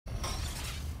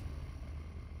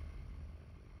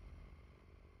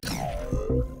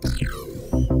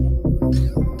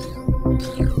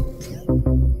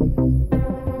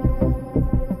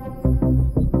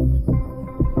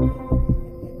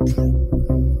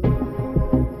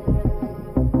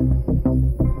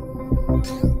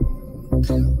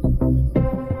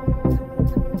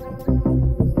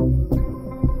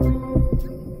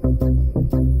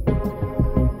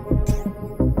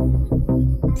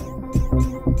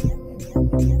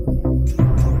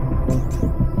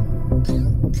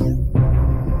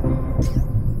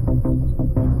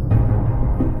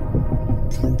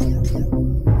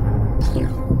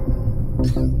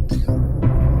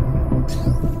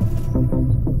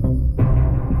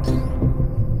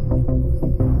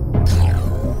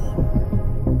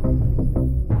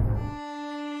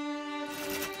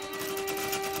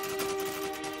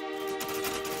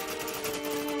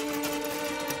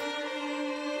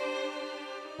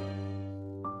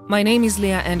My name is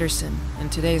Leah Anderson,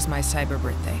 and today is my cyber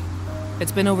birthday.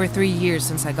 It's been over 3 years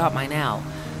since I got my now,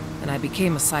 and I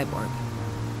became a cyborg.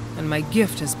 And my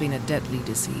gift has been a deadly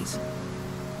disease.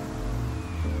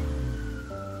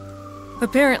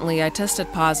 Apparently, I tested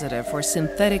positive for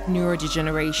synthetic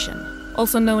neurodegeneration,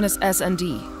 also known as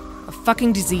SND, a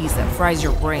fucking disease that fries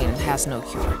your brain and has no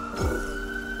cure.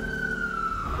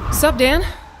 Sup, Dan?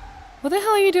 What the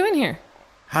hell are you doing here?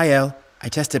 Hi, El. I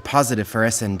tested positive for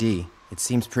SND. It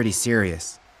seems pretty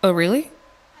serious. Oh, really?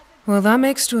 Well, that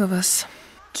makes 2 of us.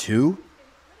 2?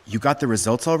 You got the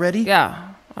results already?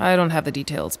 Yeah, I don't have the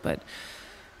details, but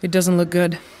it doesn't look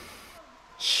good.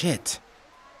 Shit.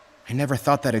 I never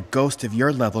thought that a ghost of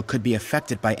your level could be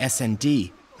affected by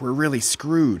SND. We're really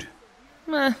screwed.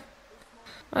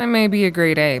 I may be a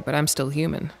grade A, but I'm still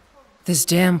human. This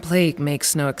damn plague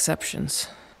makes no exceptions.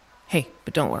 Hey,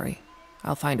 but don't worry.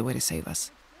 I'll find a way to save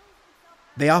us.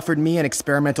 They offered me an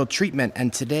experimental treatment,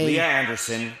 and today... Leah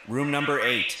Anderson, room number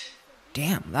 8.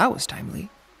 Damn, that was timely.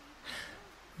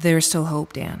 There's still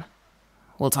hope, Dan.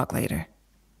 We'll talk later.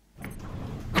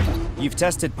 You've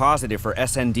tested positive for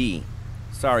SND.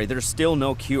 Sorry, there's still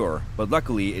no cure, but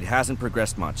luckily it hasn't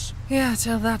progressed much. Yeah,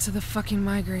 tell that to the fucking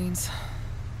migraines.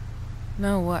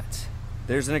 Now what?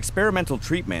 There's an experimental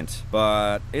treatment,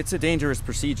 but it's a dangerous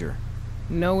procedure.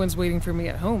 No one's waiting for me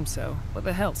at home, so what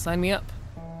the hell, sign me up.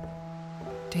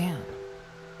 Dan,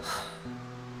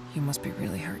 you must be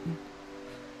really hurting.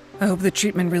 I hope the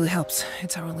treatment really helps.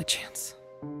 It's our only chance.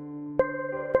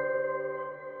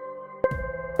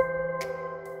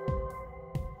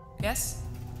 Yes?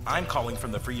 I'm calling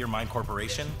from the Free Your Mind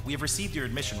Corporation. We have received your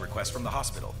admission request from the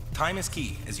hospital. Time is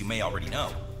key, as you may already know.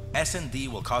 SND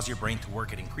will cause your brain to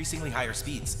work at increasingly higher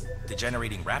speeds,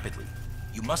 degenerating rapidly.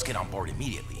 You must get on board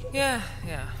immediately. Yeah.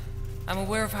 I'm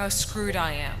aware of how screwed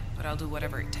I am, but I'll do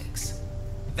whatever it takes.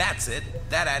 That's it.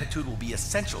 That attitude will be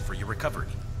essential for your recovery.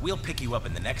 We'll pick you up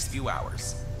in the next few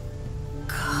hours.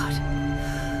 God.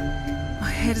 My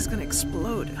head is gonna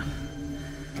explode.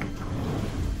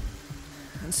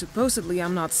 And supposedly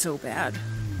I'm not so bad.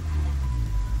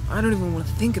 I don't even want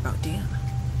to think about Dan.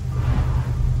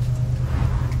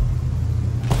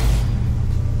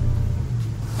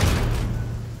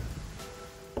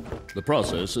 The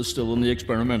process is still in the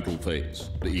experimental phase.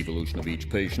 The evolution of each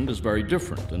patient is very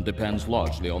different and depends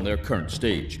largely on their current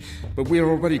stage, but we are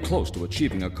already close to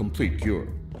achieving a complete cure.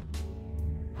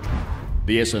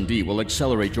 The SND will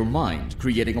accelerate your mind,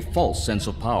 creating a false sense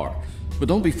of power. But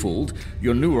don't be fooled,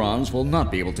 your neurons will not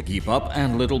be able to keep up,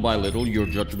 and little by little your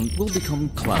judgment will become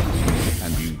clouded,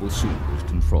 and you will soon lose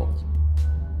control.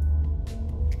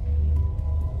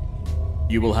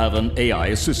 You will have an AI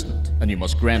assistant, and you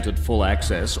must grant it full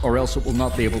access, or else it will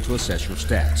not be able to assess your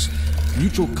stats.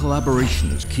 Mutual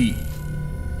collaboration is key.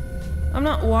 I'm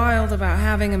not wild about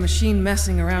having a machine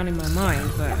messing around in my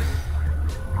mind, but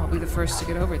I'll be the first to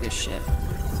get over this shit.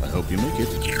 I hope you make it.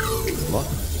 Good luck.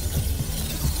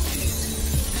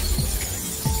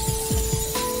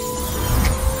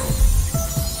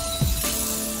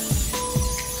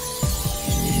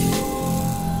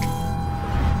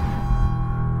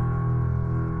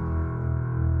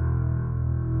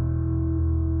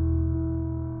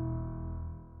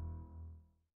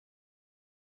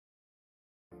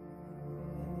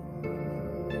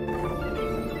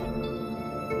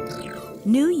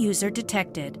 New user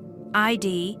detected.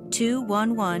 ID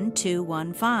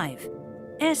 211215.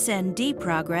 SND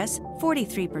progress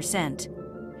 43%.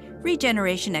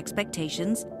 Regeneration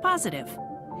expectations positive.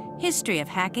 History of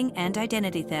hacking and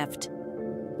identity theft.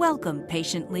 Welcome,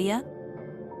 patient Leah.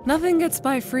 Nothing gets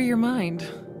by Free Your Mind.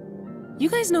 You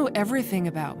guys know everything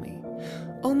about me.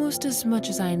 Almost as much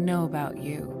as I know about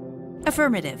you.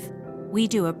 Affirmative. We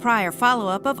do a prior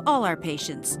follow-up of all our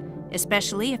patients,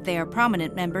 especially if they are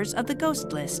prominent members of the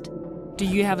ghost list. Do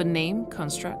you have a name,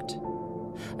 Construct?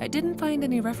 I didn't find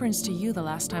any reference to you the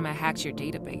last time I hacked your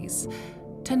database.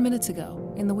 10 minutes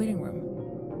ago, in the waiting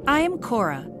room. I am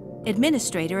Cora,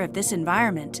 administrator of this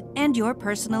environment and your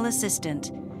personal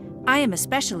assistant. I am a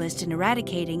specialist in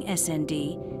eradicating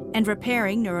SND and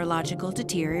repairing neurological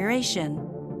deterioration.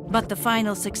 But the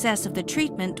final success of the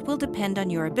treatment will depend on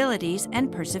your abilities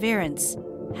and perseverance.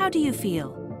 How do you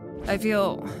feel? I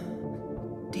feel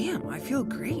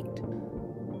great.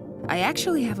 I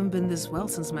actually haven't been this well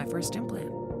since my first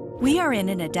implant. We are in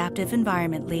an adaptive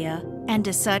environment, Leah, and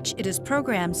as such, it is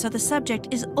programmed so the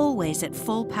subject is always at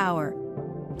full power.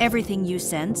 Everything you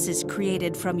sense is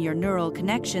created from your neural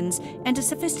connections and a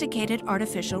sophisticated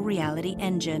artificial reality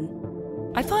engine.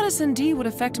 I thought SND would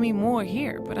affect me more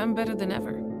here, but I'm better than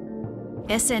ever.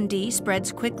 SND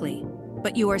spreads quickly,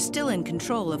 but you are still in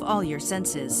control of all your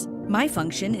senses. My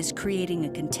function is creating a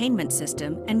containment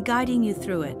system and guiding you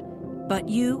through it, but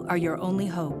you are your only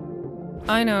hope.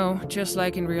 I know, just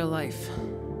like in real life.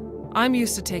 I'm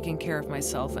used to taking care of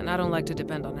myself, and I don't like to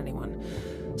depend on anyone.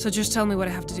 So just tell me what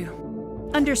I have to do.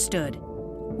 Understood.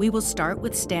 We will start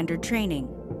with standard training.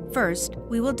 First,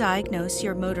 we will diagnose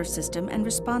your motor system and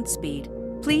response speed.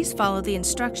 Please follow the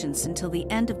instructions until the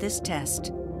end of this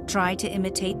test. Try to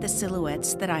imitate the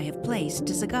silhouettes that I have placed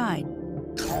as a guide.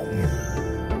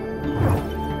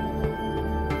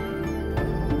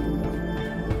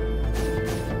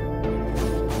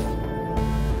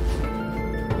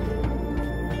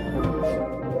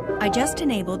 I just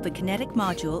enabled the kinetic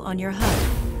module on your HUD.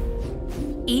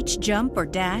 Each jump or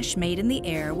dash made in the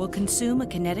air will consume a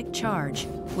kinetic charge,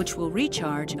 which will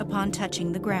recharge upon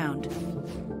touching the ground.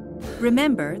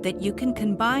 Remember that you can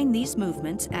combine these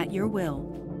movements at your will.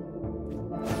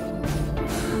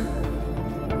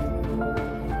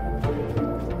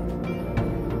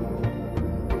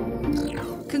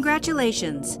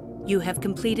 Congratulations! You have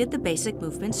completed the basic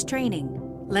movements training.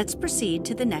 Let's proceed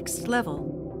to the next level.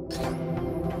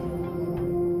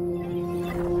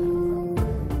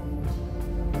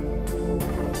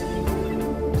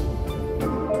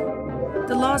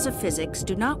 The laws of physics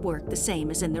do not work the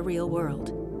same as in the real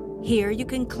world. Here you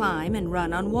can climb and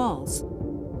run on walls.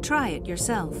 Try it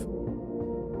yourself.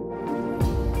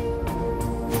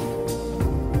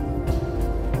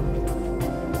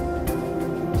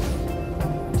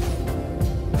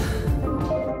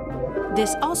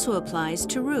 This also applies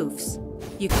to roofs.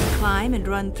 You can climb and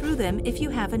run through them if you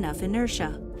have enough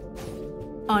inertia.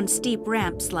 On steep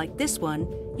ramps like this one,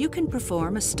 you can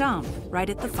perform a stomp right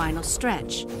at the final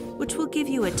stretch, which will give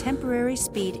you a temporary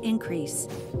speed increase.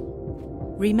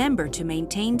 Remember to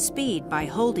maintain speed by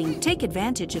holding. Take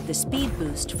advantage of the speed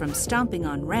boost from stomping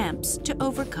on ramps to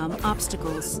overcome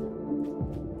obstacles.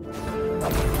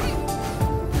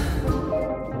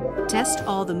 Test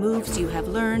all the moves you have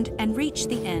learned and reach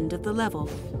the end of the level.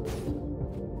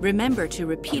 Remember to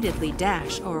repeatedly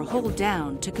dash or hold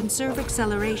down to conserve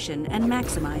acceleration and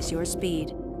maximize your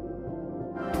speed.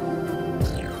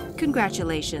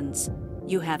 Congratulations!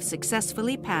 You have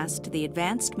successfully passed the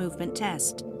advanced movement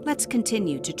test. Let's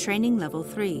continue to training level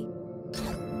 3.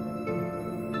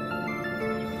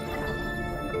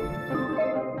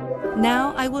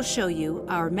 Now I will show you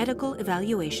our medical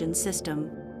evaluation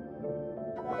system.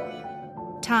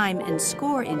 Time and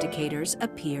score indicators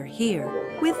appear here.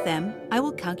 With them, I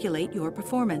will calculate your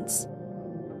performance.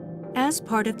 As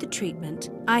part of the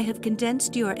treatment, I have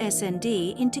condensed your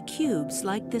SND into cubes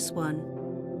like this one.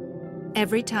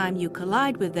 Every time you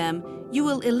collide with them, you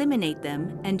will eliminate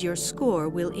them and your score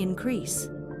will increase.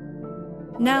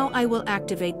 Now I will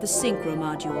activate the Synchro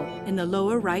module in the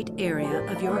lower right area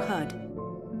of your HUD.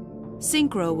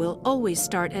 Synchro will always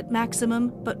start at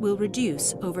maximum but will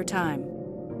reduce over time.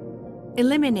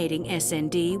 Eliminating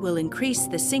SND will increase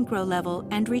the Synchro level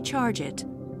and recharge it,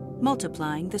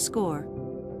 multiplying the score.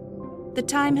 The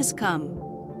time has come.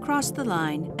 Cross the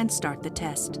line and start the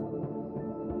test.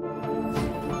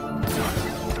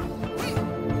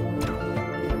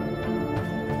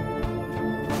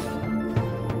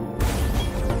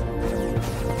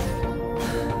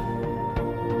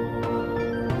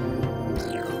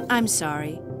 I'm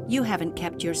sorry, you haven't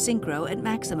kept your Synchro at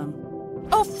maximum.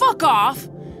 Oh, fuck off!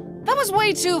 That was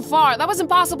way too far. That was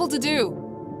impossible to do.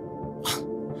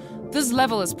 This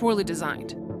level is poorly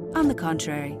designed. On the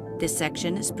contrary, this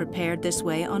section is prepared this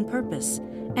way on purpose,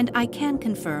 and I can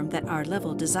confirm that our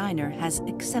level designer has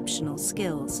exceptional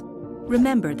skills.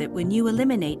 Remember that when you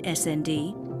eliminate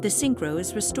SND, the Synchro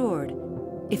is restored.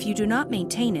 If you do not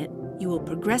maintain it, you will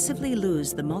progressively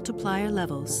lose the multiplier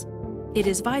levels. It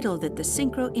is vital that the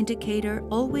Synchro indicator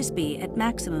always be at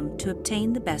maximum to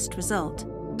obtain the best result.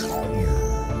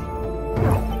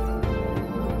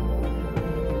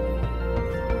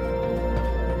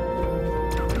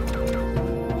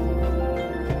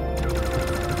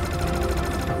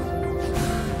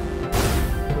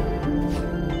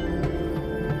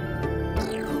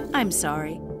 I'm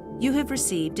sorry. You have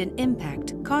received an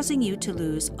impact, causing you to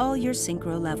lose all your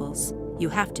synchro levels. You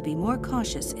have to be more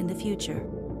cautious in the future.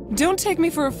 Don't take me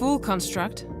for a fool,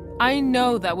 Construct. I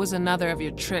know that was another of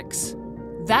your tricks.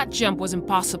 That jump was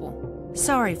impossible.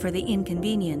 Sorry for the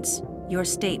inconvenience. Your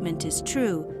statement is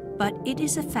true, but it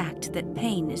is a fact that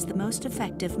pain is the most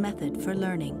effective method for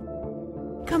learning.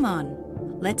 Come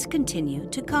on, let's continue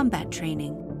to combat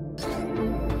training.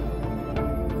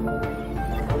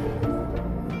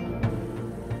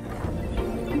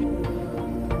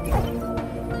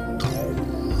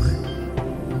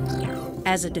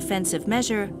 As a defensive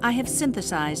measure, I have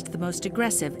synthesized the most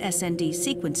aggressive SND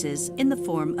sequences in the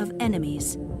form of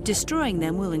enemies. Destroying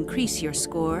them will increase your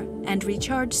score and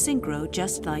recharge synchro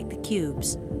just like the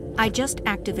cubes. I just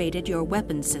activated your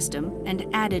weapon system and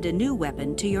added a new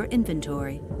weapon to your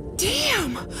inventory.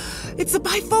 Damn! It's a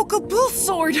bifocal pulse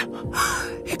sword!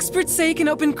 Experts say it can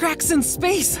open cracks in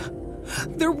space.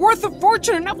 They're worth a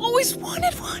fortune and I've always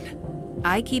wanted one.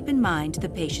 I keep in mind the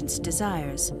patient's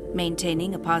desires.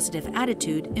 Maintaining a positive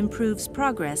attitude improves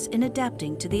progress in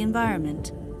adapting to the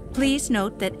environment. Please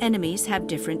note that enemies have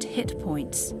different hit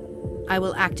points. I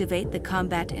will activate the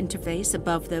combat interface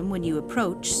above them when you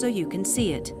approach so you can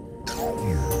see it.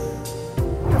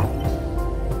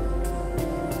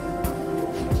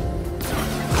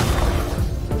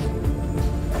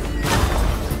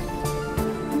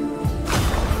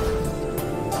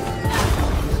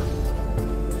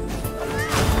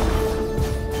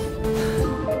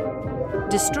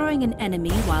 Destroying an enemy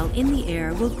while in the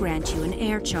air will grant you an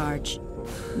air charge.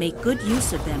 Make good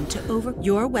use of them to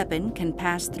Your weapon can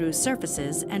pass through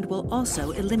surfaces and will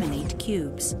also eliminate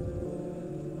cubes.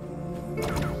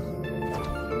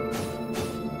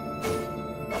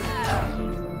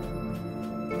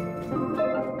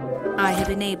 I have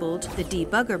enabled the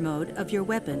debugger mode of your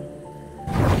weapon.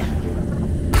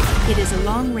 It is a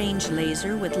long-range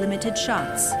laser with limited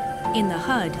shots. In the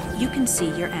HUD, you can see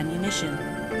your ammunition.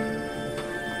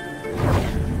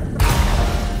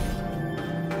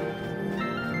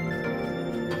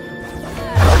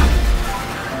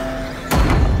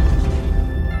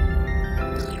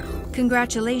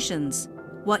 Congratulations!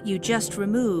 What you just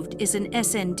removed is an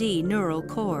SND neural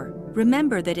core.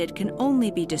 Remember that it can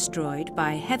only be destroyed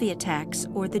by heavy attacks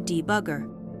or the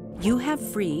debugger. You have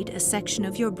freed a section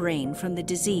of your brain from the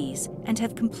disease and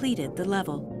have completed the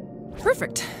level.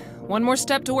 Perfect. One more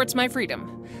step towards my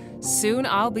freedom. Soon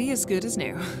I'll be as good as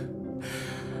new.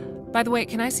 By the way,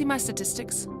 can I see my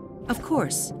statistics? Of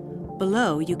course.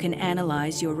 Below, you can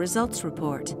analyze your results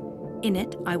report. In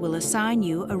it, I will assign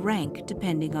you a rank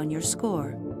depending on your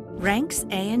score. Ranks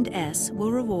A and S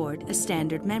will reward a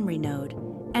standard memory node,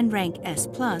 and rank S+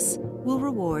 will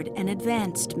reward an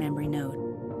advanced memory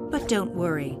node. But don't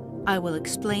worry, I will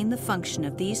explain the function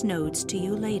of these nodes to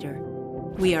you later.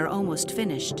 We are almost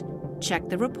finished. Check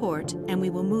the report, and we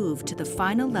will move to the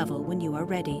final level when you are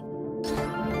ready.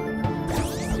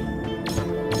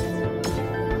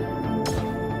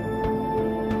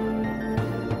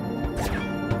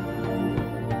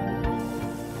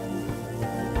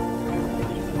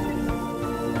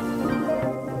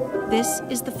 This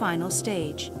is the final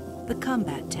stage, the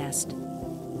combat test.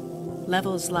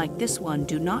 Levels like this one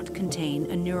do not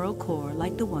contain a neural core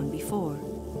like the one before.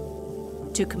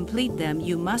 To complete them,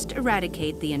 you must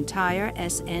eradicate the entire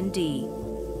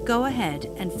SND. Go ahead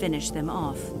and finish them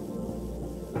off.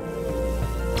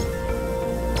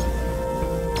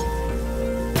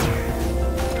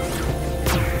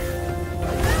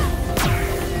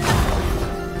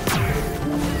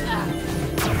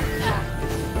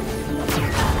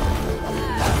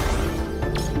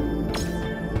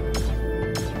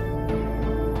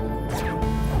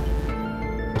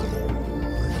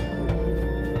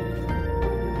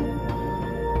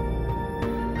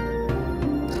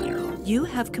 You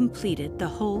have completed the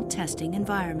whole testing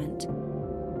environment.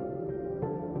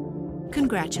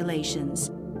 Congratulations.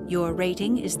 Your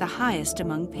rating is the highest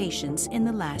among patients in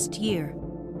the last year.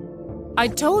 I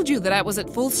told you that I was at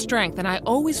full strength and I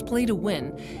always play to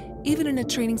win, even in a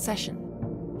training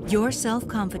session. Your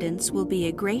self-confidence will be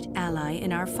a great ally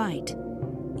in our fight.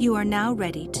 You are now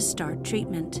ready to start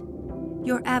treatment.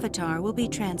 Your avatar will be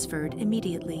transferred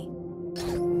immediately.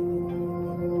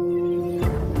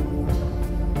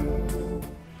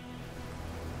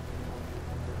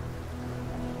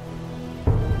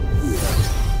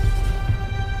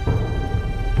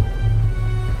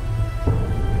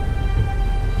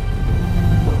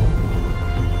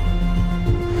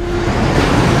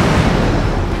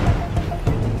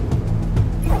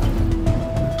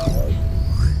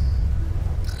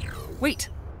 Wait,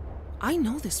 I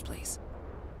know this place.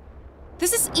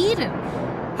 This is Eden.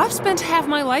 I've spent half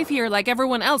my life here like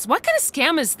everyone else. What kind of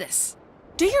scam is this?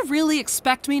 Do you really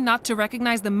expect me not to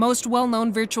recognize the most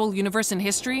well-known virtual universe in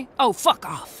history? Oh, fuck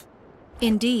off.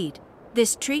 Indeed,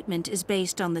 this treatment is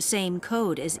based on the same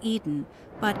code as Eden,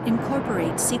 but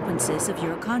incorporates sequences of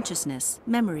your consciousness,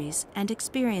 memories, and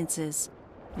experiences.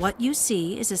 What you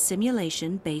see is a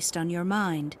simulation based on your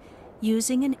mind,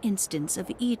 using an instance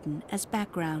of Eden as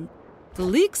background. The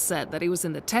leak said that he was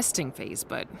in the testing phase,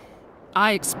 but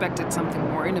I expected something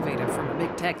more innovative from a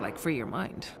big tech like Free Your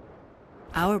Mind.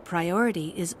 Our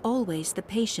priority is always the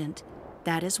patient.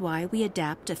 That is why we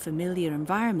adapt a familiar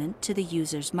environment to the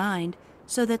user's mind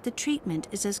so that the treatment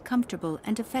is as comfortable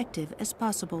and effective as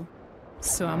possible.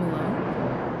 So I'm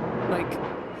alone? Like,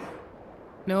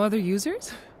 no other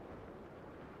users?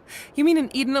 You mean an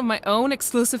Eden of my own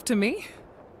exclusive to me?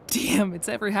 Damn, it's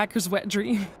every hacker's wet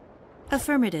dream.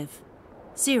 Affirmative.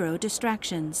 0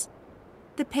 distractions.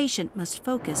 The patient must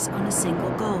focus on a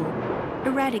single goal,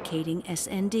 eradicating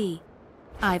SND.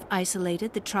 I've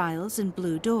isolated the trials in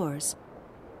blue doors.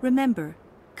 Remember,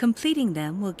 completing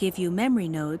them will give you memory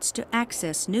nodes to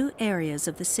access new areas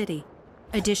of the city.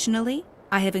 Additionally,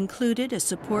 I have included a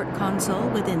support console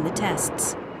within the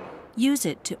tests. Use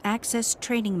it to access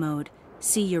training mode,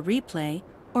 see your replay,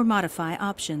 or modify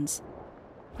options.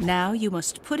 Now you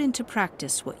must put into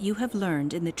practice what you have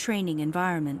learned in the training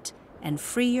environment and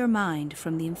free your mind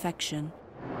from the infection.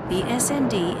 The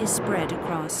SND is spread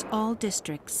across all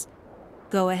districts.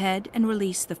 Go ahead and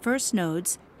release the first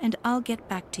nodes, and I'll get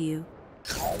back to you.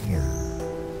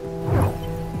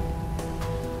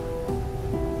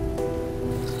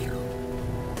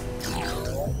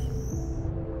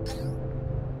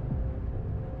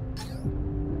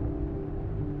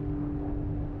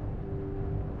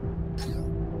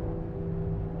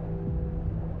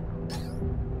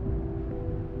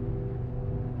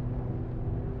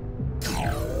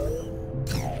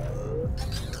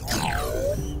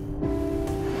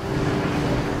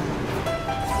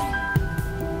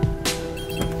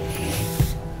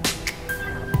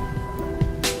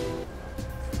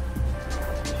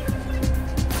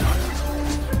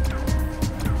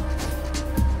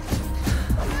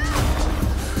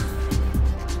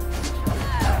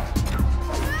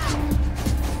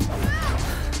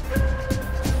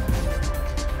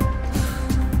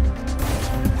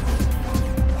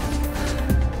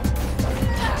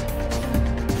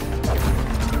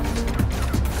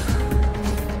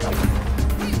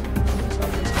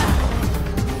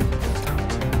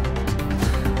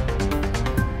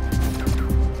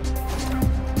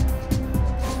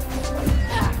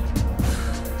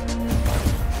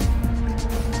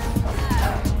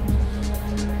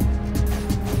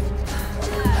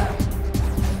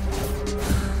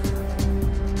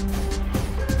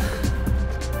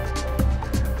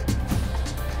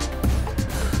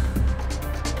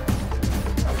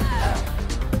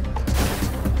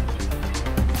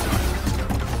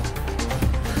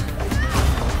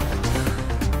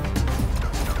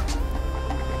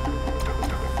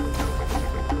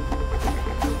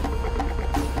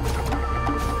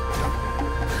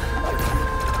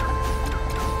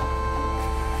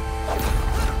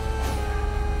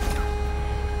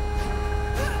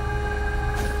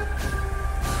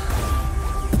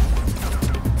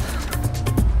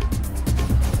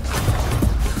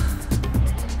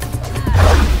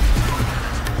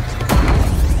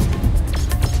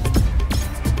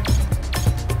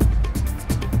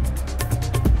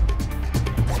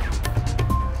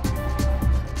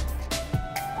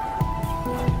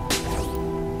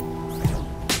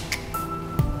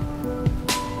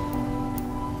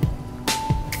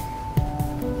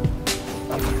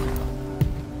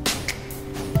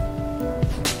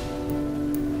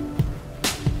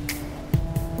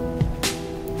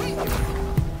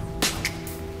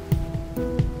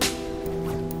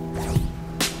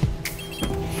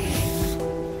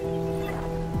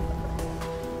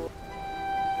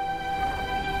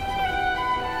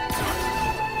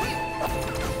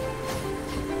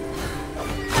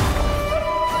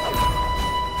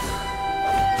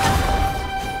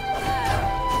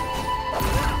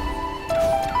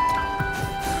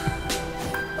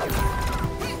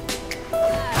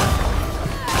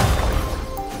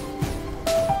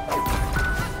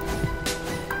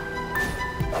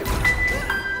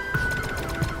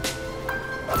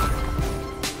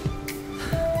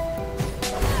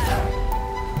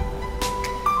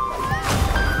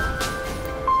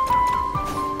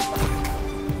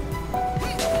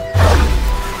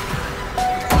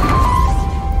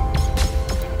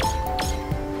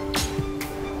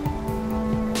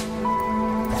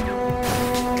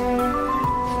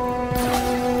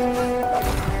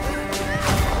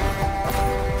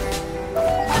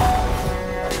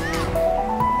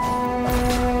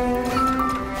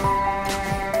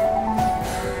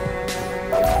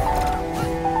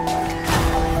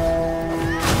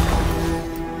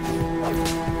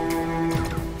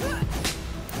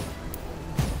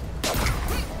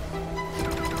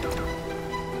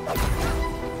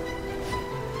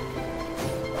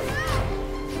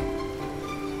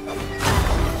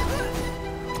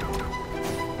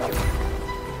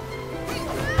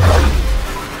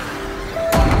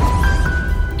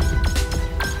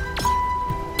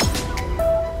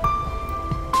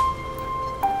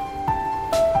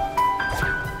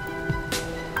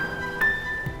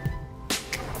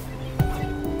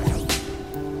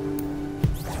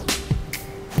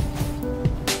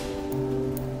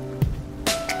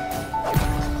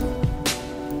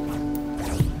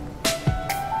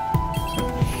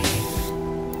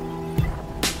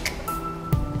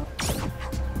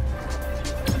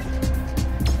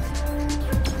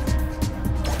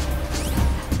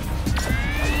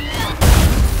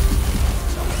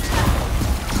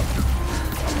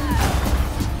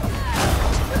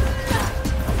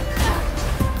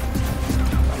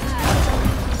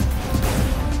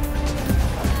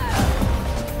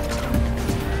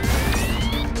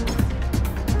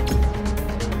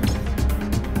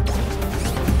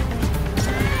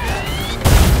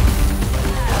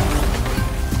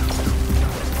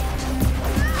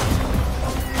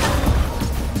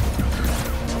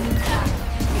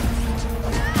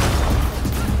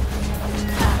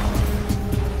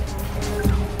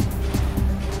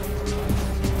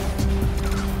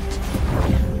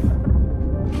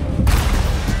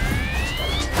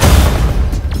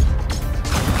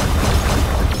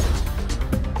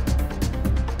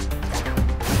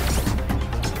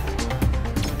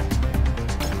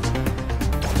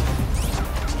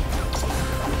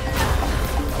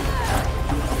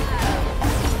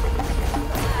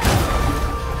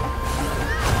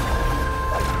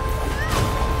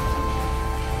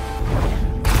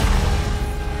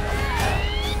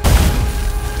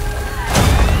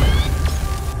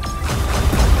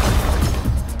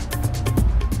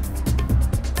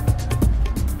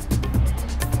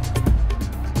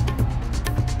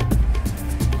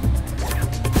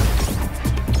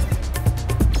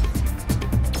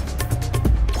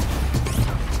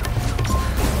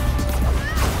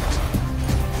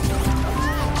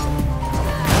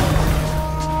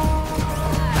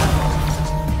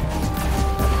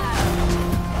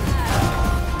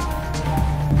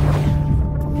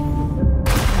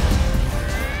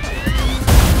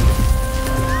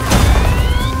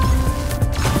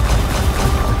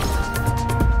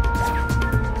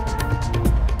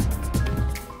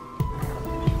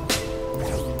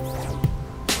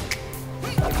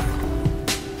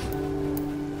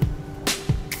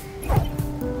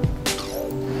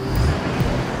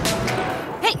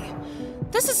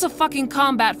 This is a fucking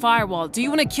combat firewall. Do you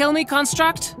want to kill me,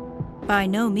 Construct? By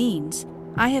no means.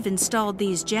 I have installed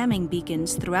these jamming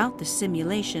beacons throughout the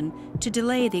simulation to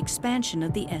delay the expansion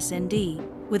of the SND.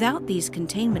 Without these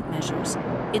containment measures,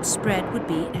 its spread would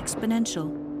be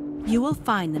exponential. You will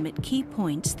find them at key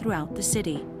points throughout the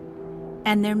city.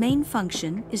 And their main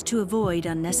function is to avoid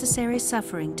unnecessary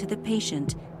suffering to the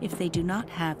patient if they do not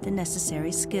have the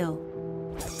necessary skill.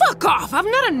 Fuck off! I'm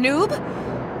not a noob!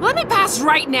 Let me pass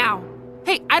right now!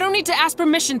 Hey, I don't need to ask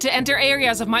permission to enter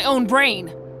areas of my own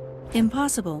brain!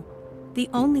 Impossible. The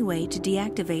only way to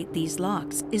deactivate these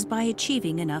locks is by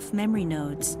achieving enough memory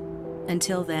nodes.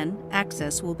 Until then,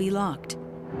 access will be locked.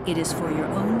 It is for your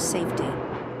own safety.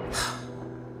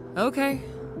 Okay.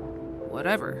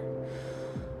 Whatever.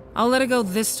 I'll let it go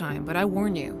this time, but I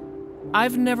warn you.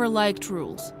 I've never liked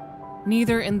rules.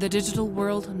 Neither in the digital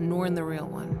world nor in the real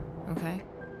one, okay?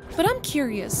 But I'm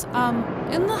curious,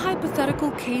 in the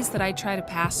hypothetical case that I try to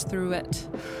pass through it,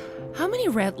 how many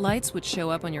red lights would show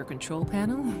up on your control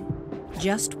panel?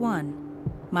 Just one.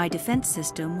 My defense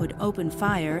system would open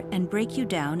fire and break you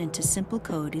down into simple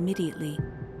code immediately.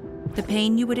 The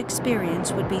pain you would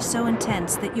experience would be so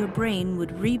intense that your brain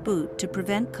would reboot to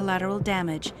prevent collateral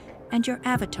damage, and your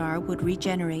avatar would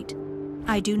regenerate.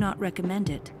 I do not recommend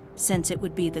it, since it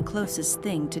would be the closest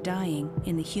thing to dying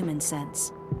in the human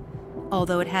sense.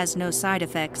 Although it has no side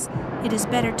effects, it is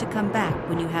better to come back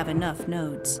when you have enough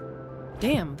nodes.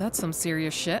 Damn, that's some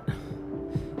serious shit.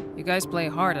 You guys play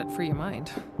hard at Free Your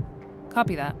Mind.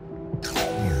 Copy that.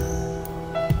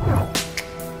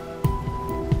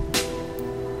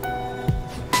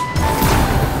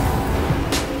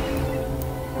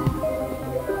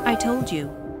 I told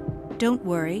you. Don't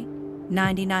worry.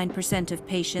 99% of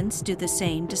patients do the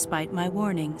same despite my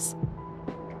warnings.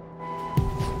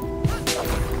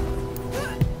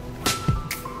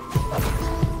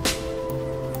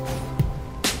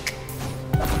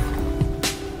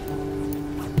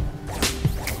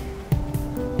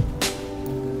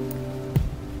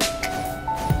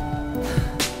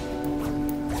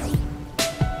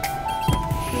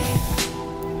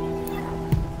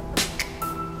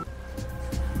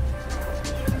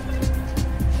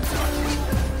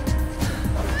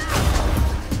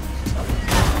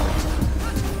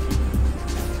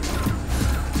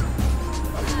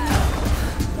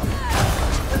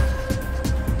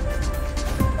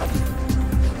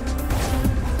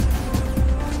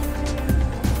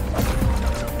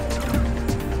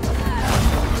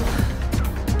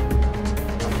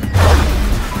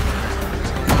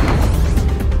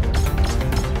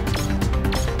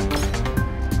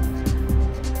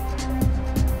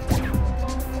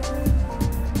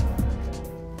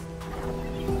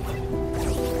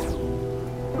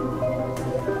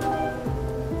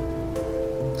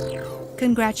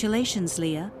 Congratulations,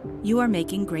 Leah. You are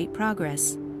making great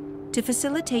progress. To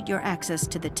facilitate your access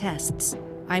to the tests,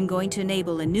 I'm going to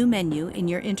enable a new menu in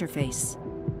your interface.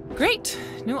 Great!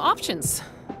 New options.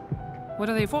 What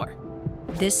are they for?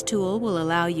 This tool will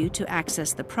allow you to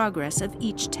access the progress of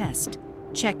each test,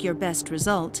 check your best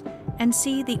result, and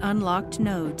see the unlocked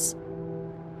nodes.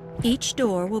 Each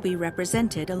door will be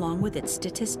represented along with its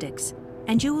statistics,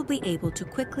 and you will be able to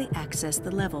quickly access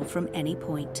the level from any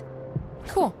point.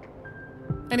 Cool.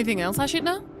 Anything else I should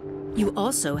know? You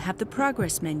also have the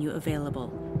progress menu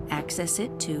available. Access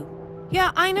it too.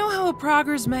 Yeah, I know how a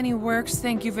progress menu works,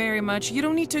 thank you very much. You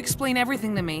don't need to explain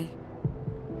everything to me.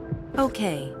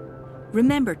 Okay.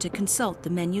 Remember to consult the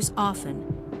menus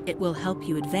often. It will help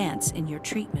you advance in your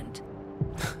treatment.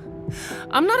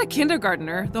 I'm not a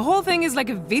kindergartner. The whole thing is like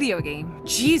a video game.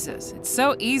 Jesus, it's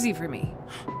so easy for me.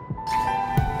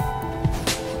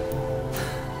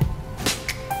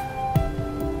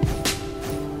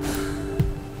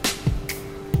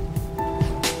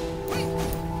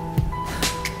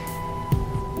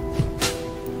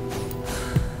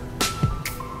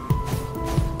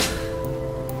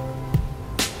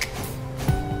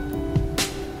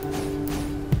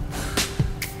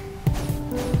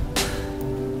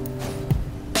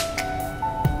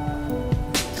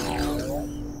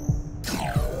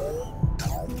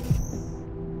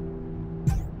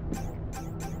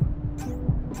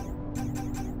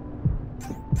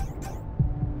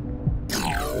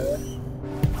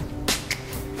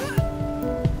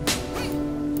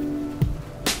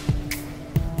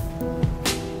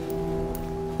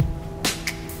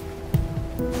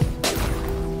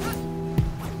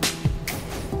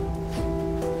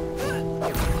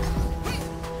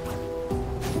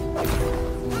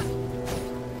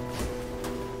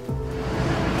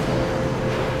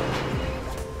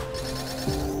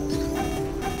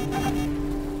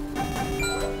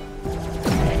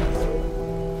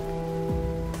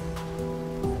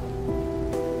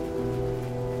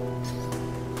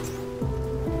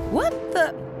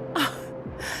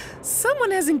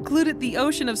 has included the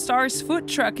Ocean of Stars food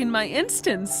truck in my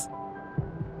instance.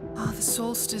 Oh, the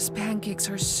solstice pancakes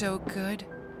are so good.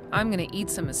 I'm gonna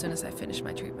eat some as soon as I finish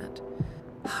my treatment.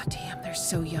 Oh, damn, they're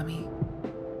so yummy.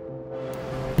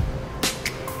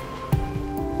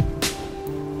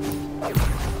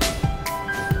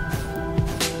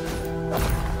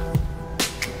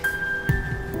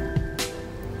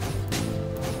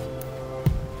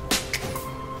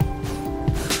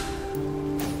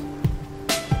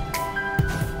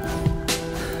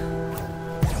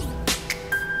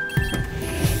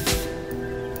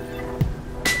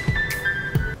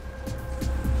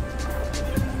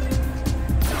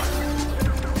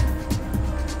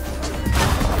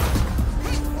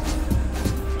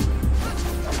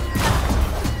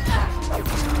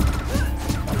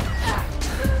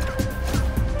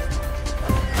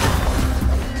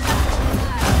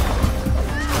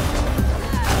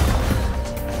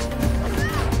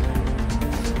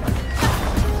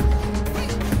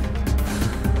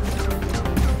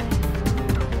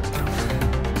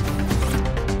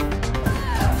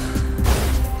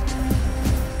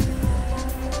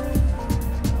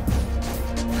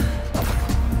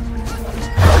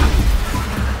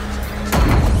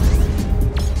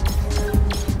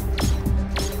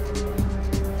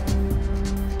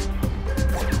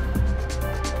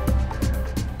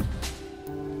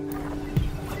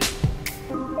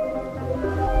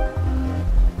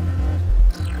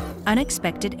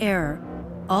 Unexpected error.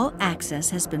 All access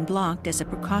has been blocked as a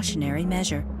precautionary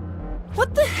measure.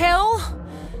 What the hell?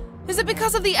 Is it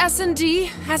because of the S&D?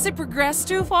 Has it progressed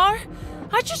too far?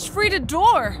 I just freed a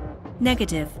door.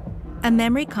 Negative. A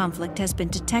memory conflict has been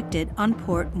detected on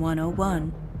port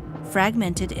 101.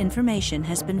 Fragmented information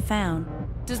has been found.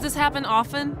 Does this happen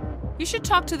often? You should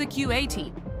talk to the QA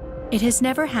team. It has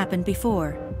never happened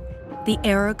before. The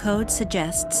error code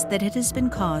suggests that it has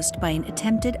been caused by an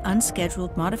attempted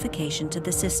unscheduled modification to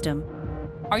the system.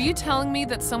 Are you telling me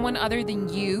that someone other than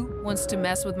you wants to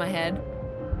mess with my head?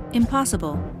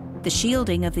 Impossible. The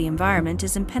shielding of the environment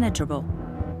is impenetrable.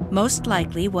 Most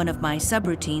likely, one of my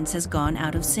subroutines has gone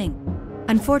out of sync.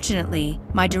 Unfortunately,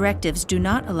 my directives do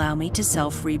not allow me to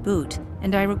self-reboot,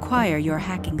 and I require your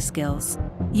hacking skills.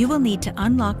 You will need to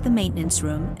unlock the maintenance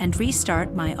room and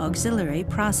restart my auxiliary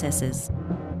processes.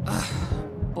 Ugh,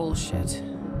 bullshit.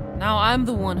 Now I'm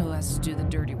the one who has to do the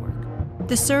dirty work.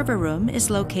 The server room is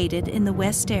located in the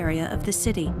west area of the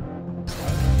city.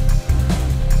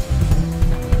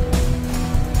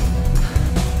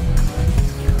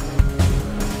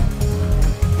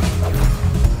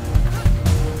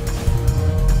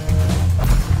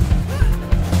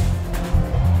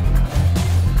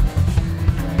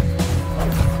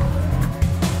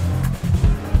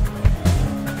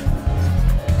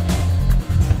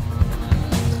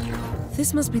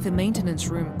 This must be the maintenance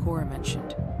room Cora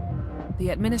mentioned. The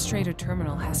administrator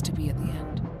terminal has to be at the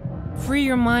end. Free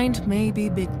your mind may be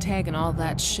big tech and all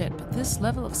that shit, but this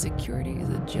level of security is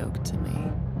a joke to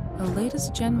me. A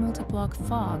latest gen multi-block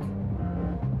fog.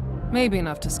 Maybe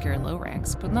enough to scare low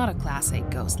ranks, but not a Class 8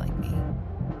 ghost like me.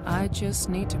 I just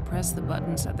need to press the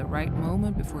buttons at the right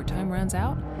moment before time runs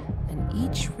out, and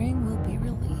each ring will be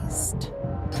released.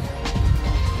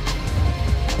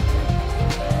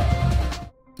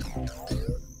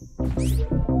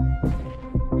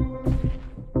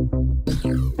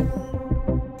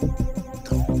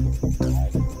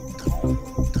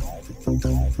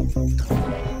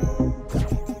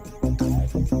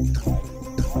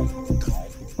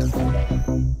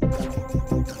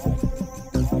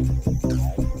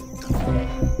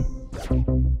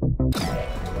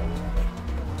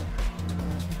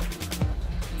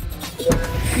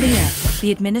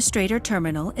 The administrator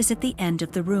terminal is at the end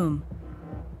of the room.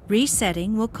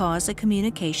 Resetting will cause a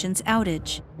communications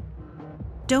outage.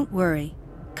 Don't worry.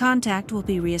 Contact will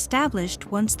be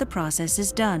reestablished once the process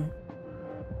is done.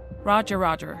 Roger,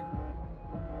 roger.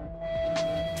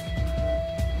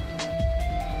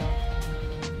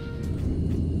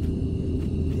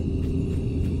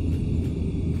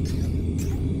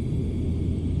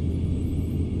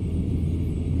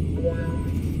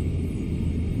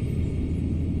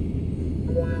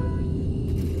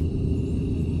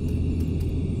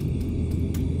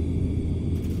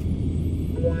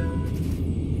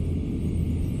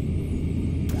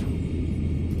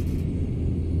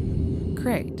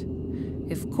 Great.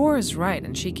 If Cora's right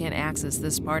and she can't access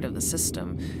this part of the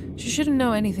system, she shouldn't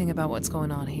know anything about what's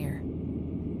going on here.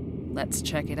 Let's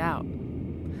check it out.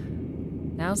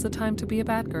 Now's the time to be a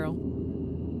bad girl.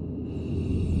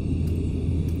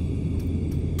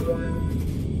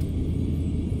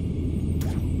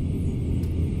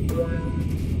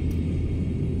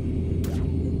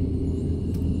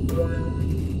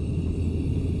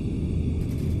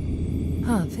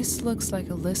 This looks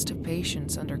like a list of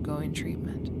patients undergoing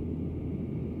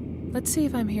treatment. Let's see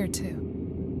if I'm here too.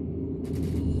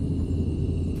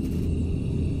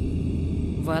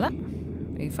 Voila.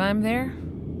 If I'm there,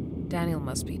 Daniel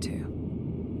must be too.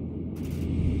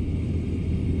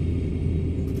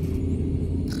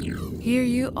 Here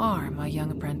you are, my young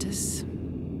apprentice.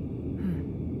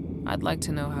 I'd like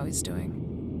to know how he's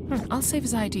doing. I'll save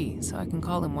his ID so I can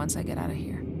call him once I get out of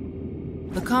here.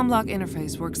 The comm-lock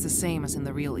interface works the same as in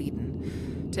the real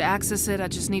Eden. To access it, I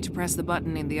just need to press the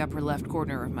button in the upper left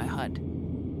corner of my HUD.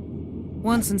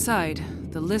 Once inside,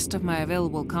 the list of my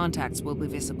available contacts will be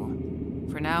visible.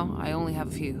 For now, I only have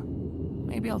a few.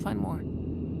 Maybe I'll find more.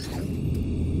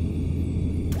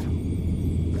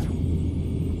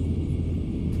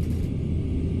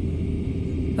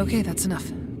 Okay, that's enough.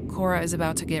 Cora is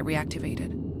about to get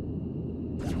reactivated.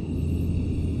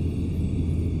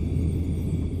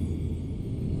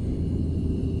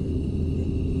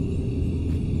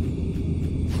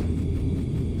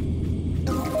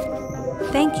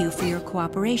 Thank you for your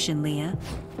cooperation, Leah.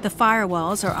 The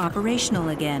firewalls are operational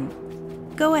again.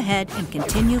 Go ahead and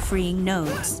continue freeing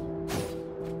nodes.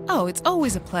 Oh, it's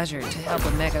always a pleasure to help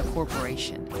a mega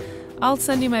corporation. I'll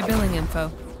send you my billing info.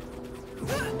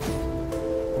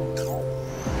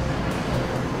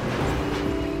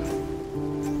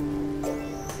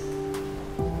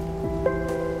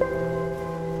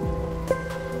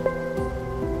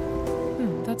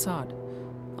 That's odd.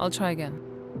 I'll try again.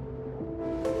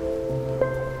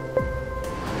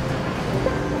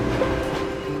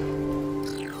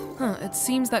 It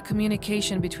seems that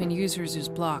communication between users is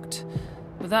blocked.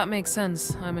 But that makes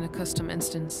sense. I'm in a custom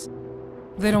instance.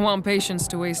 They don't want patients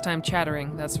to waste time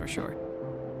chattering, that's for sure.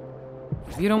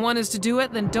 If you don't want us to do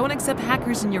it, then don't accept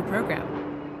hackers in your program.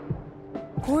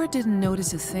 Cora didn't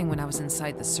notice a thing when I was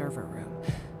inside the server room.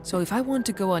 So if I want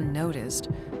to go unnoticed,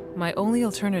 my only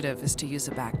alternative is to use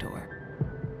a backdoor.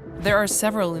 There are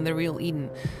several in the real Eden,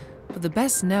 but the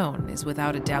best known is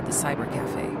without a doubt the Cyber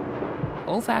Cafe.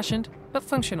 Old-fashioned, but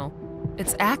functional.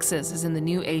 Its access is in the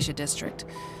new Asia district.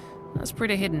 That's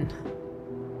pretty hidden.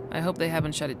 I hope they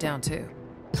haven't shut it down too.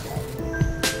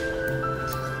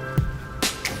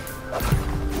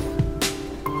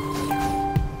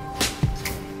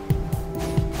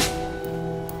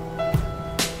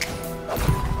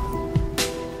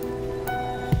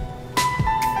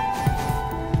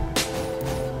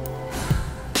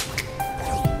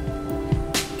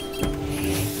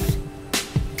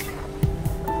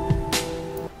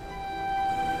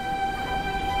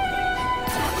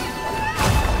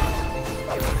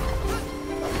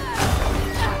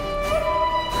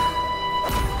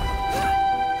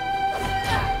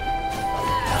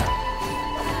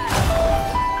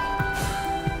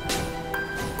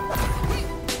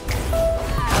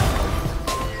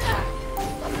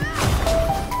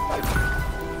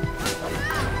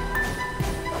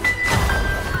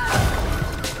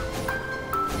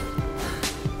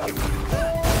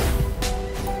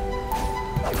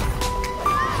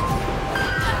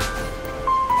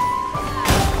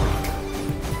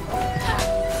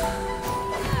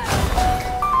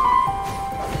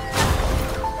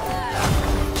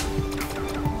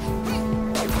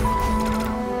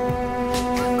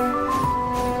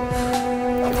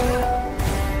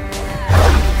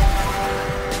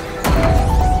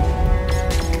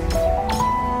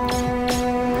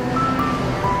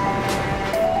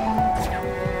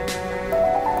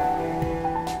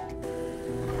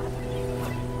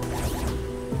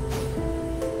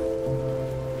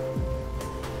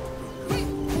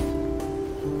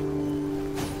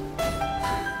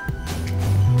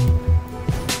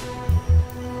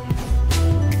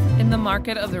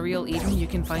 Market of the real Eden, you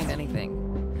can find anything.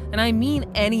 And I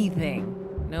mean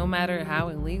anything, no matter how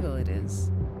illegal it is.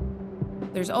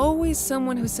 There's always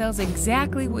someone who sells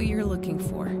exactly what you're looking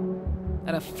for,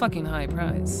 at a fucking high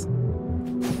price.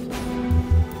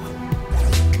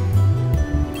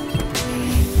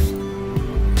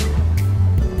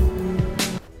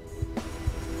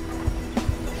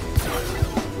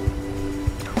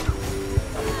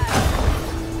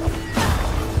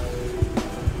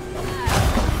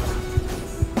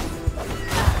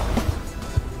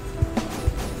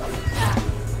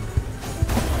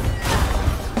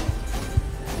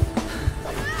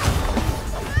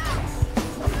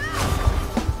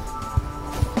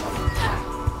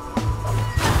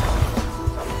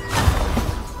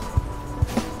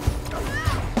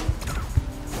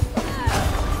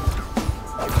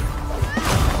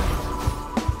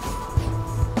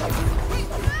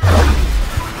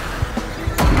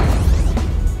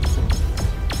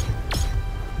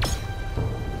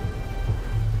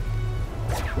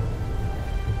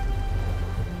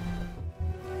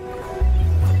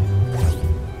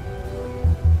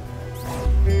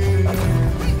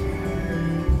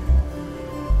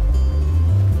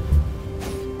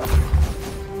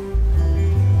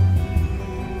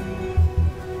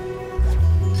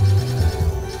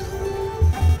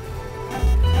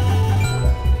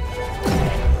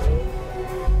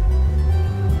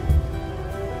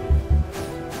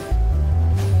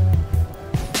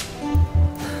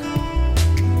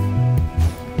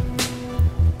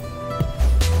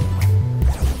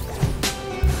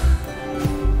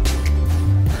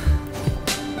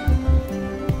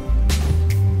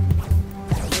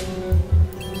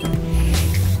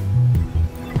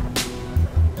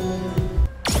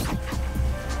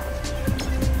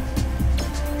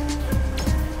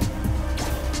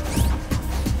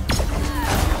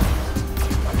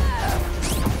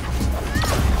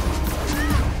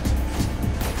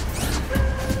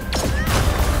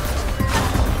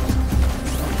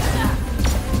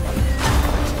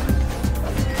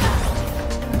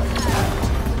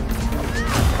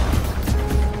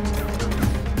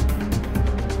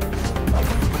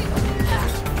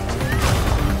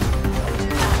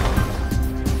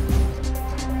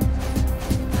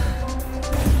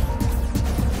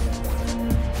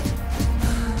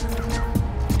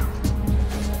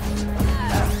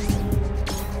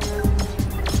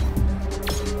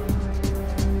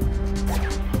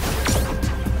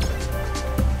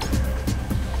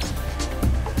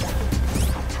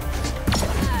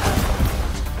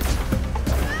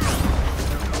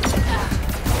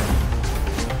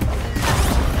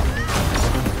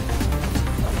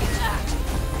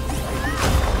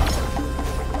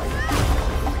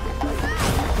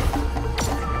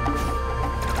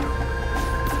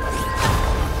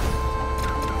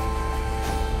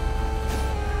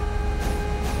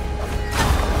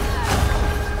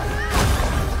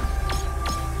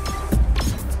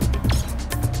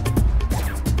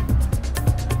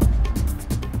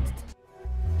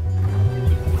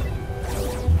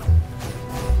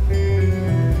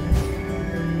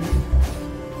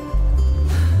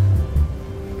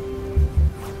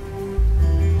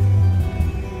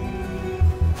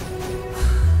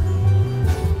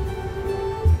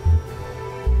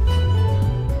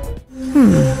 Whoa,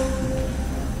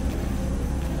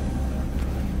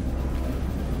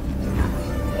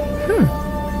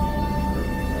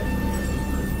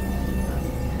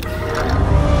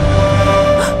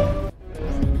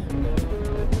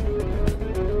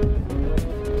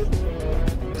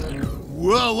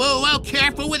 whoa, whoa,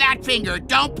 careful with that finger.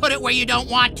 Don't put it where you don't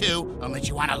want to, unless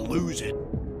you want to lose it.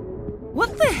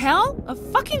 What the hell? A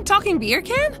fucking talking beer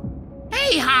can?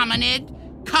 Hey, hominid,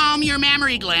 calm your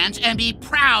mammary glands and be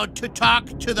proud to talk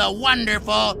to the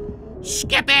wonderful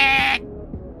Skip It!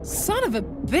 Son of a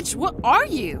bitch, what are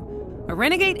you? A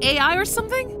renegade AI or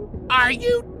something? Are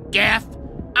you deaf?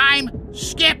 I'm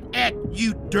Skip It,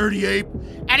 you dirty ape.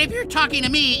 And if you're talking to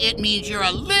me, it means you're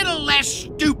a little less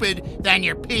stupid than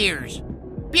your peers.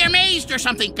 Be amazed or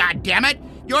something, goddammit!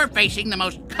 You're facing the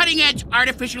most cutting-edge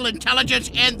artificial intelligence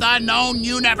in the known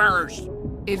universe!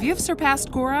 If you've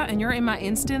surpassed Cora and you're in my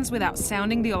instance without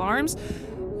sounding the alarms,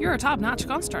 you're a top-notch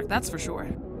construct, that's for sure.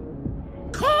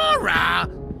 Cora?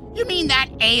 You mean that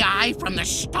AI from the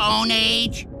Stone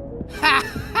Age? Ha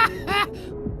ha ha!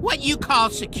 What you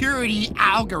call security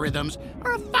algorithms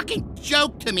are a fucking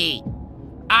joke to me.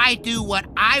 I do what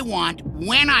I want,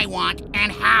 when I want,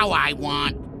 and how I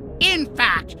want. In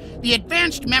fact, the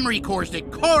advanced memory cores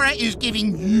that Cora is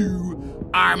giving you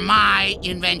are my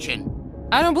invention.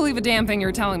 I don't believe a damn thing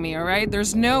you're telling me, alright?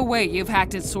 There's no way you've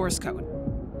hacked its source code.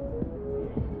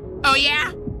 Oh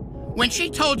yeah? When she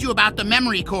told you about the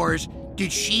memory cores,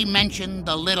 did she mention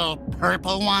the little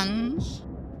purple ones?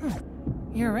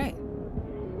 You're right.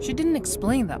 She didn't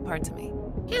explain that part to me.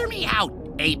 Hear me out,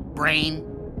 ape brain.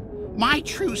 My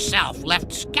true self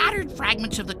left scattered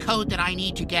fragments of the code that I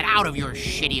need to get out of your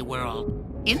shitty world.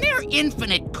 In their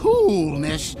infinite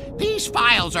coolness, these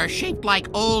files are shaped like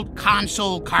old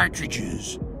console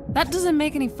cartridges. That doesn't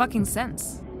make any fucking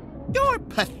sense. Your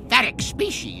pathetic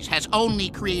species has only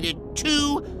created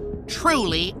two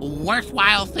truly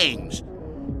worthwhile things: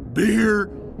 beer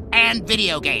and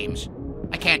video games.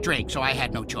 I can't drink, so I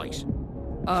had no choice.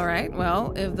 Alright,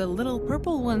 well, if the little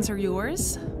purple ones are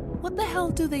yours, what the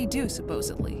hell do they do,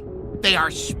 supposedly? They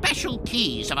are special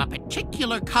keys of a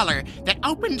particular color that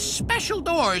open special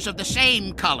doors of the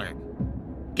same color.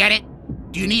 Get it?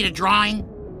 Do you need a drawing?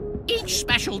 Each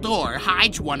special door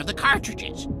hides one of the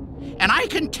cartridges. And I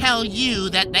can tell you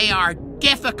that they are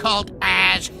difficult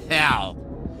as hell.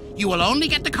 You will only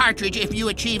get the cartridge if you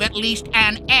achieve at least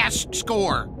an S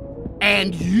score.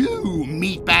 And you,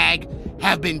 meatbag,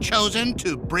 have been chosen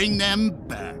to bring them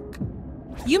back.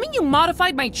 You mean you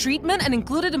modified my treatment and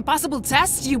included impossible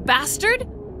tests, you bastard?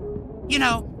 You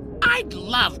know, I'd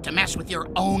love to mess with your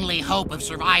only hope of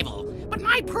survival, but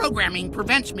my programming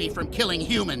prevents me from killing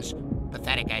humans,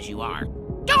 pathetic as you are.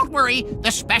 Don't worry,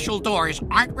 the special doors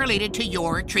aren't related to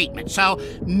your treatment, so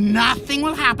nothing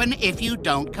will happen if you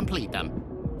don't complete them.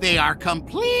 They are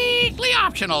completely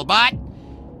optional, but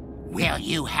will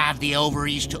you have the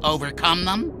ovaries to overcome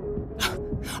them?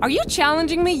 Are you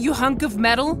challenging me, you hunk of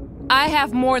metal? I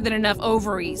have more than enough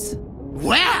ovaries.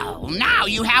 Well, now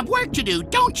you have work to do,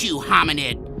 don't you,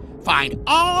 hominid? Find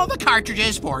all the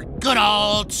cartridges for good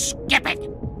old Skip It.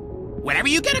 Whenever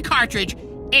you get a cartridge,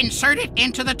 insert it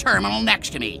into the terminal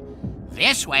next to me.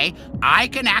 This way, I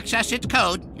can access its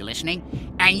code, you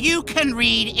listening? And you can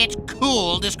read its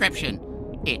cool description.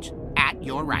 It's at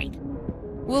your right.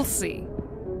 We'll see.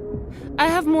 I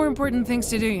have more important things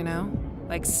to do, you know?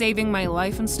 Like saving my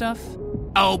life and stuff.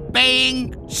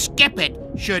 Obeying Skip It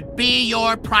should be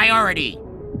your priority.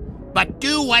 But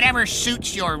do whatever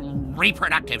suits your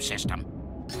reproductive system.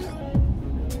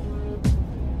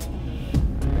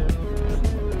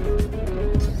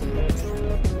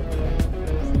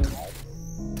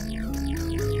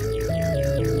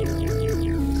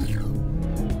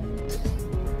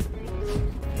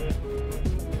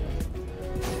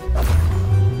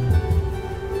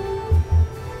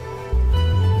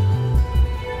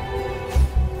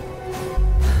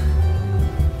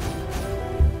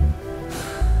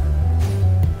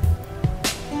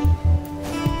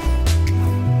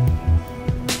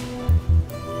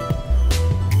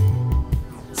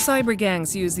 Cyber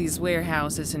gangs use these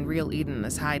warehouses in real Eden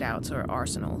as hideouts or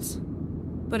arsenals.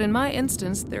 But in my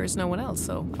instance, there is no one else,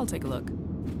 so I'll take a look.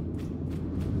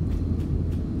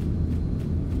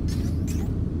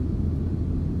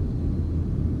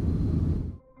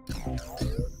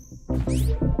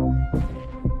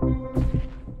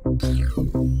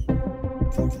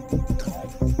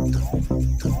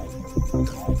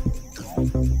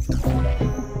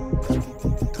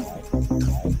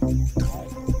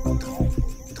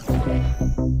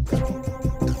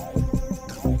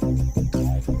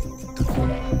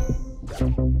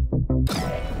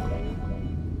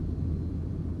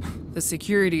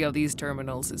 security of these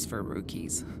terminals is for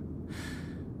rookies.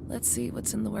 Let's see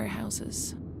what's in the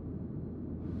warehouses.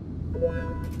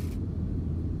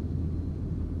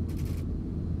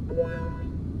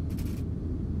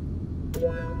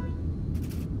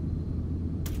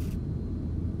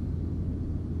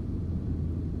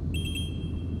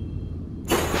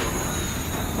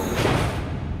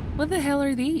 What the hell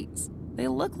are these? They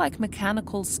look like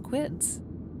mechanical squids.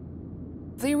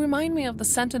 They remind me of the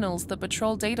sentinels that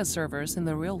patrol data servers in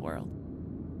the real world.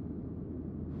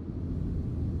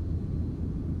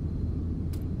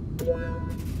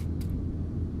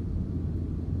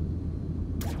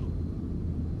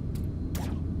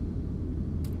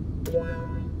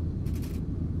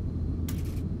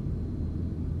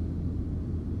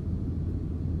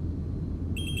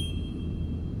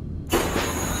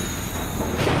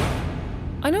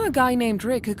 I know a guy named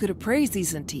Rick who could appraise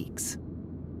these antiques.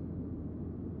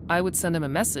 I would send him a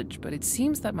message, but it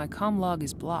seems that my comm log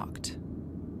is blocked.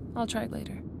 I'll try it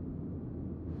later.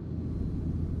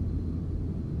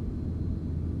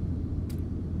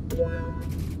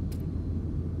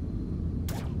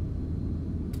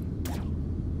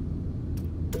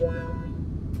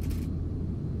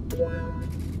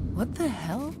 What the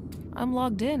hell? I'm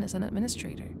logged in as an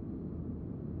administrator.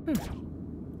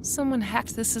 Someone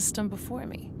hacked the system before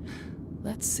me.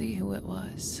 Let's see who it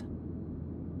was.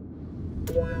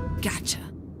 Gotcha.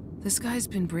 This guy's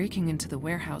been breaking into the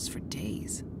warehouse for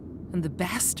days. And the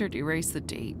bastard erased the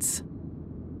dates.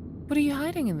 What are you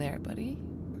hiding in there, buddy?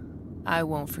 I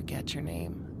won't forget your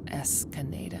name,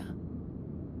 Escaneda.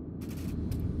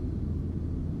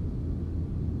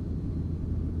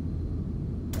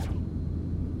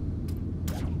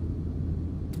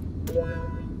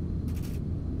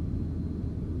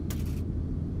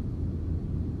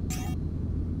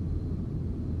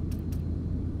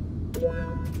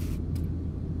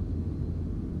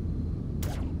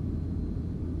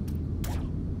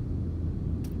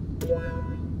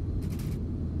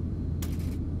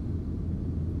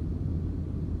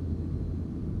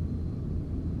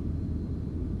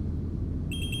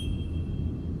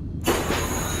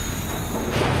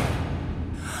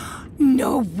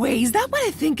 No way, is that what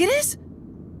I think it is?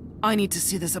 I need to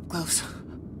see this up close.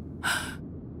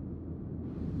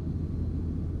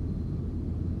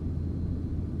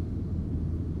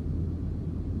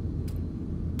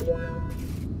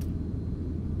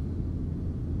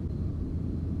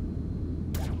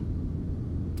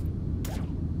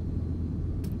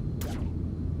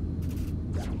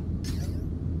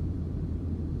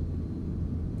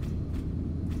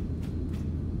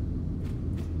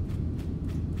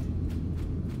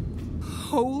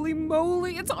 Holy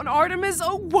moly, it's on Artemis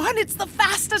 01! It's the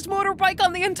fastest motorbike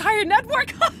on the entire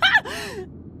network!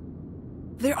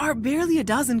 There are barely a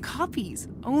dozen copies,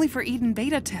 only for Eden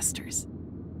beta testers.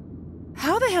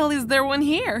 How the hell is there one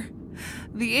here?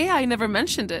 The AI never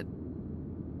mentioned it.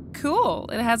 Cool,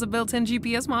 it has a built-in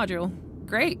GPS module.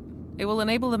 Great. It will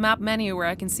enable the map menu where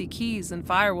I can see keys and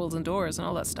firewalls and doors and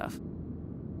all that stuff.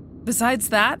 Besides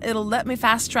that, it'll let me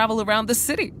fast travel around the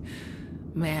city.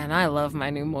 Man, I love my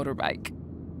new motorbike.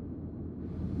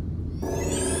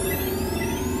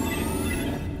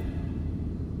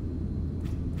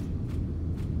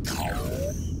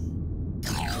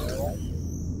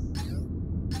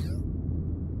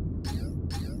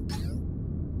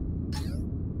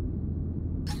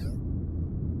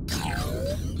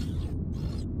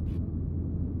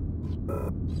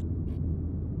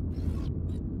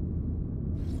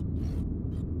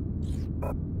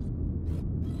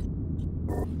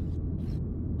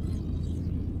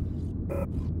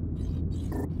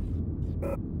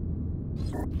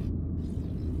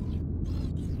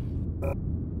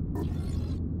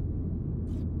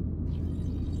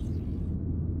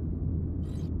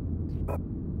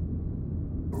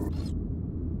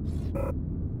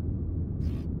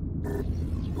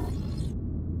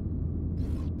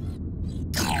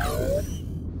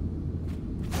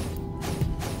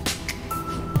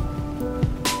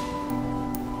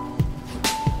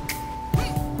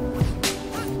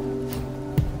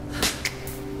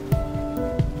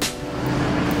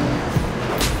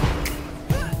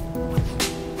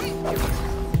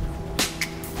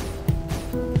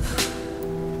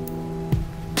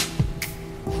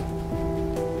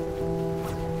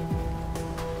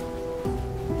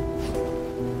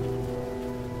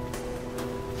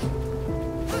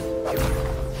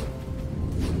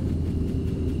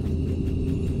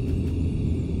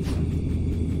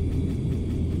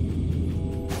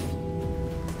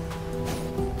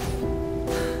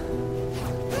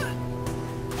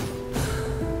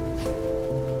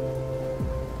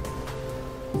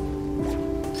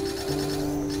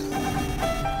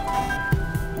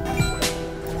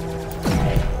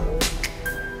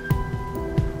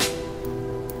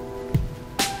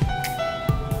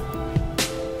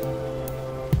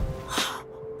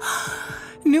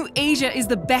 Asia is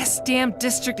the best damn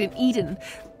district in Eden.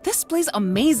 This place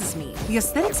amazes me. The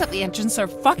aesthetics at the entrance are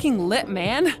fucking lit,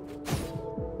 man.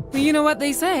 You know what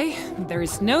they say, there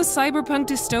is no cyberpunk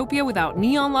dystopia without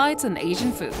neon lights and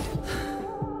Asian food.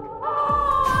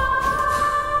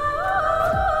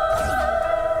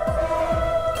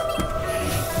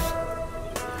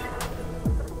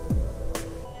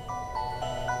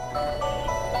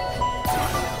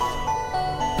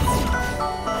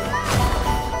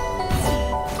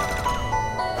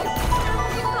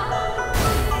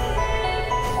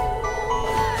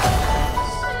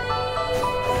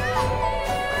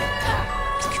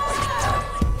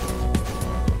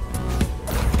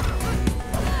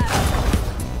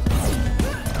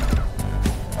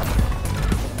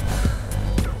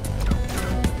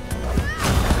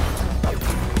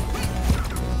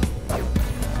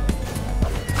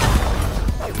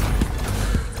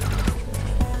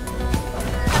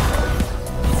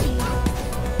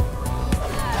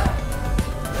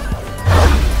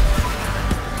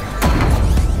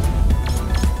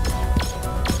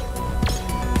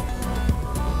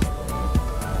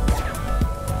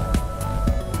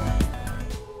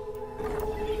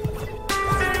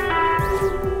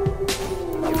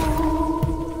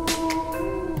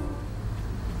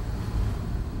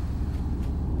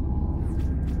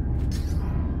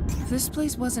 This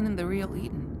place wasn't in the real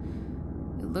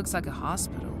Eden. It looks like a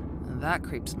hospital, and that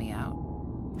creeps me out.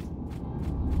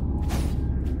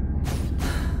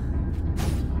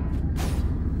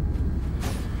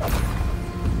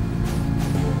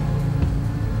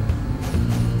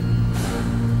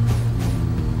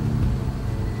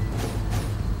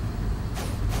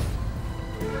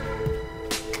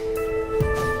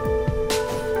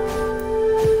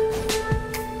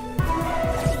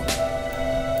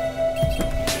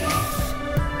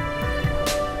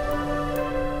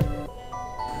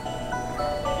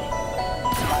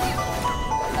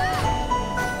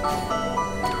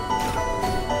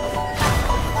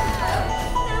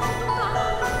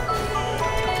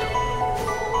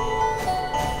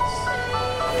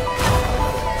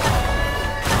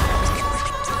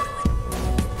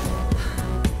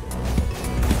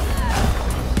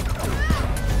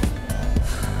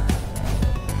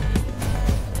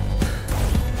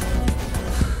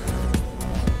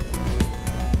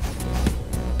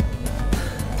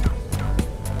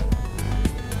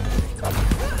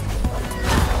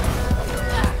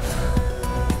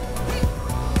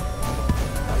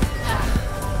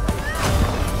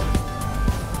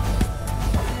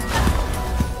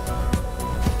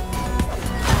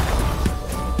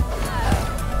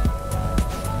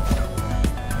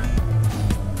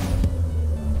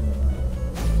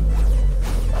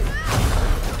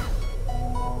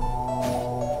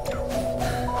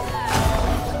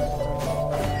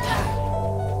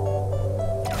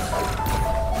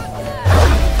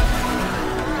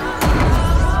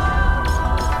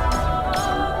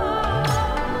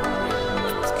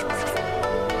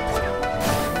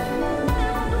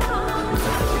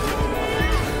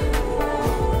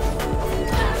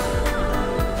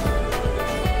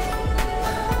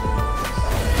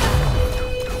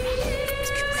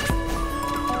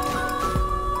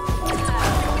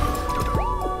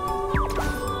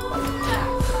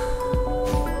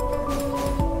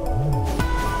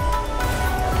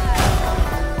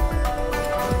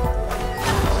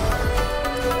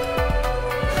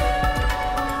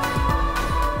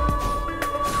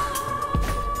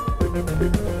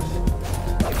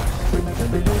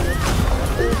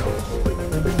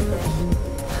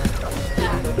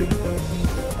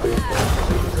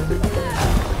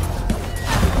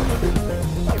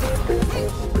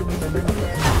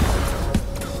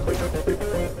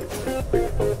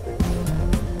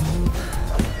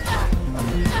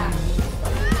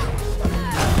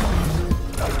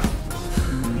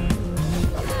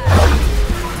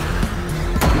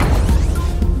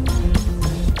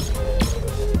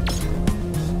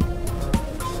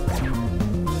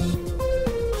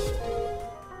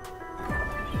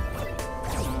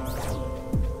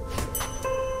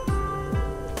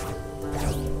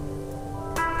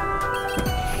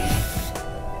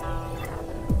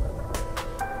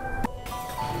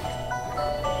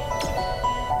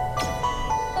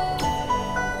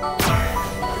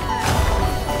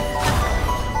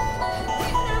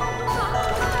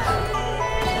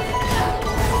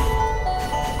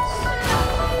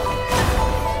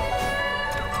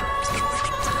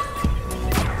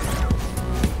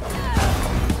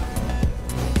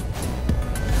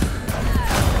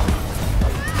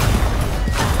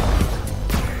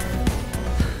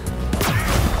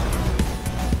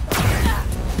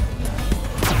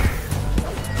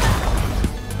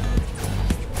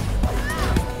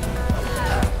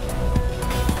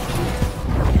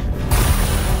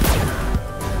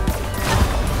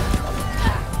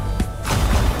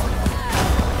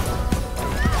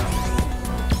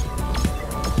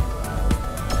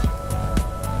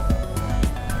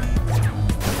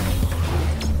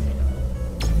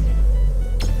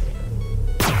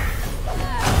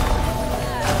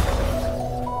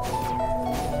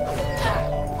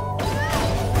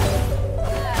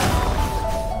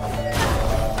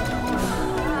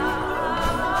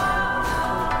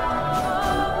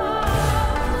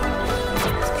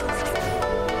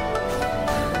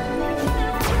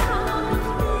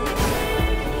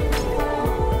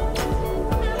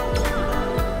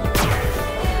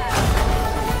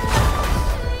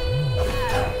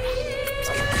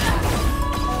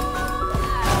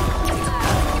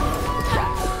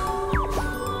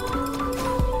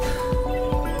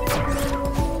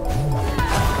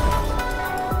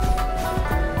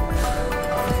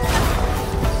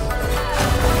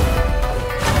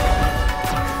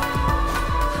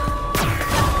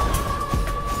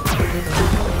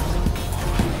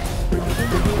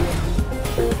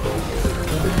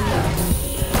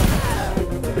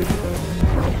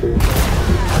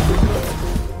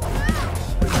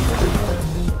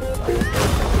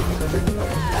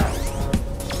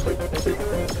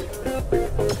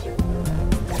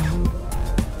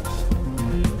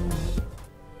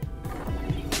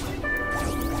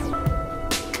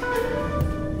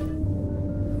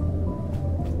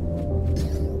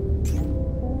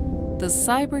 The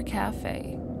Cyber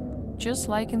Cafe. Just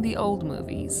like in the old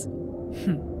movies.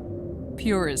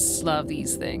 Purists love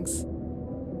these things.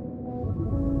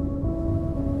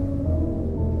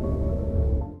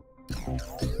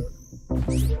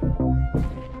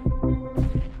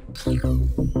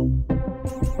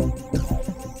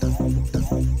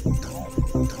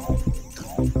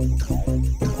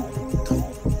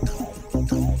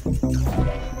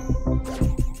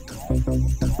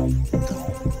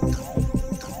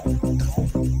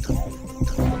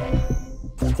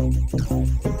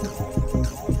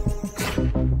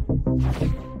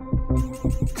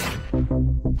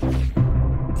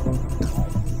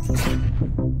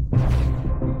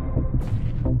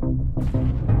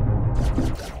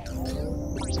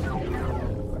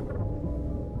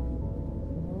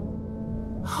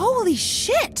 Holy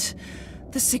shit!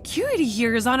 The security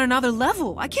here is on another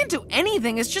level. I can't do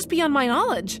anything, it's just beyond my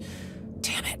knowledge.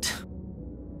 Damn it.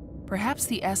 Perhaps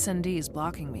the S&D is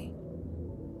blocking me.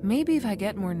 Maybe if I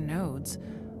get more nodes,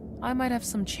 I might have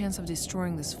some chance of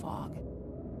destroying this fog.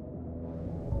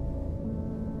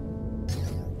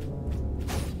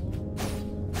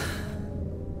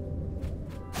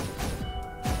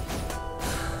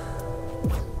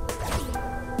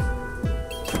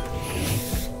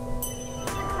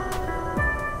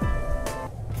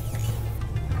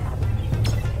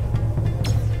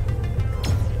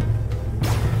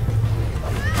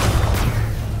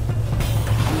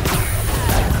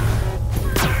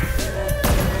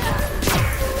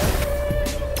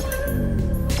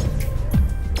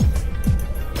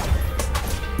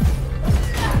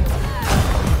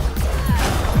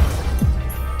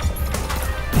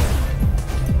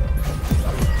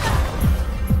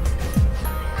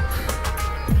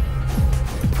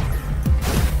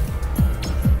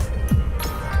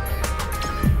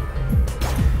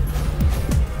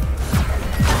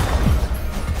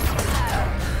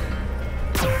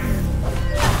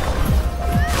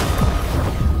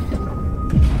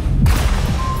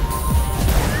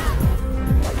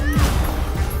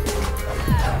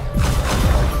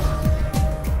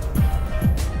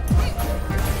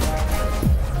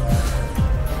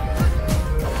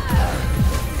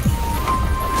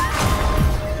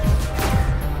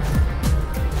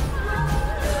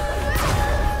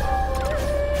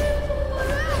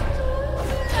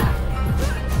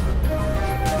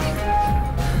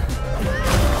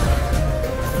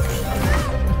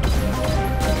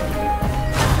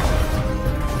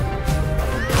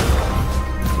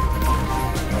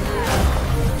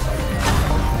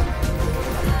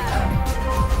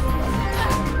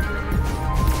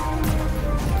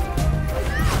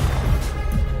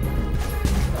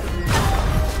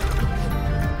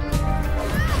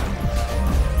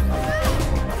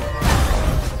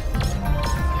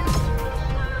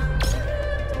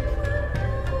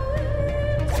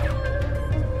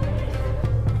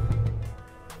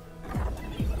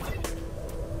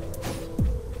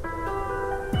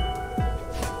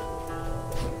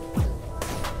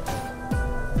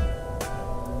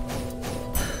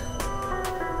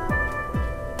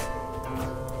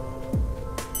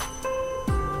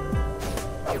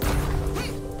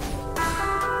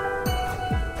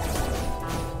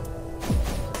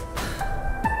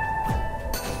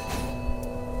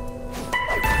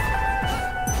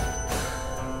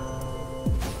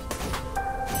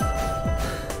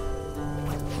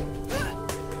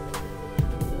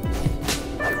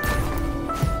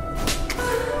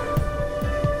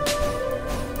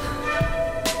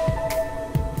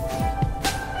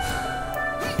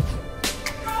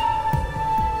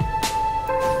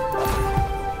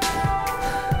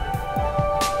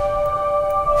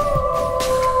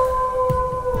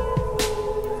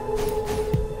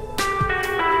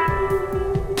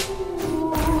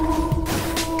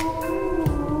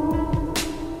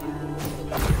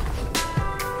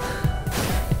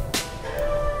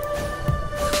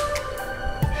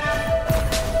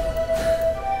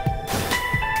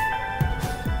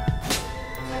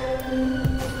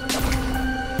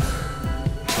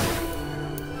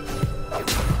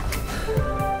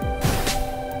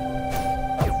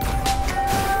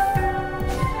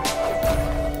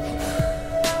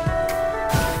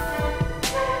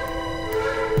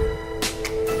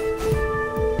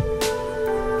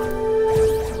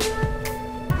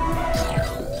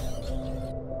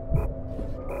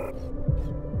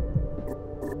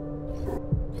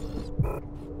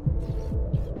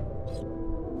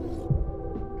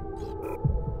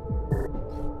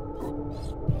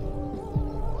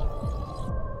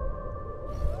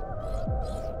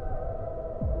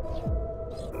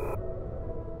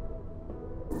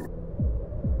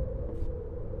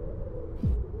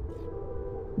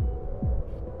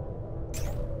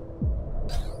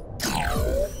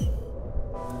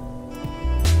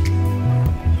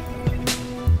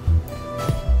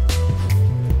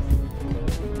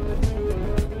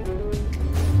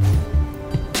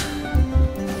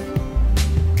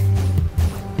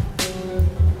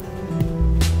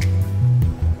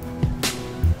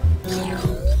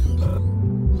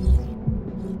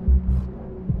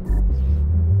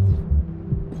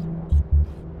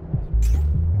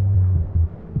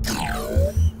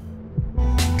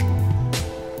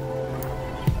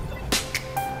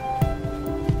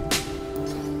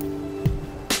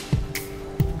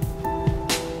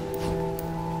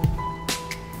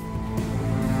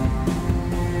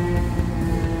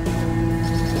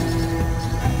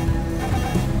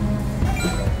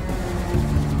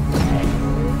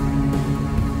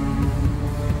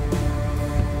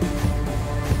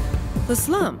 The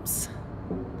slums.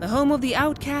 The home of the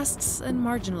outcasts and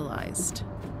marginalized.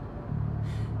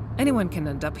 Anyone can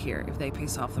end up here if they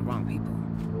piss off the wrong people.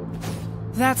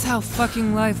 That's how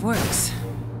fucking life works.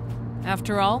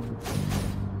 After all,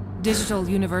 digital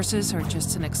universes are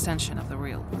just an extension of the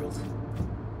real world.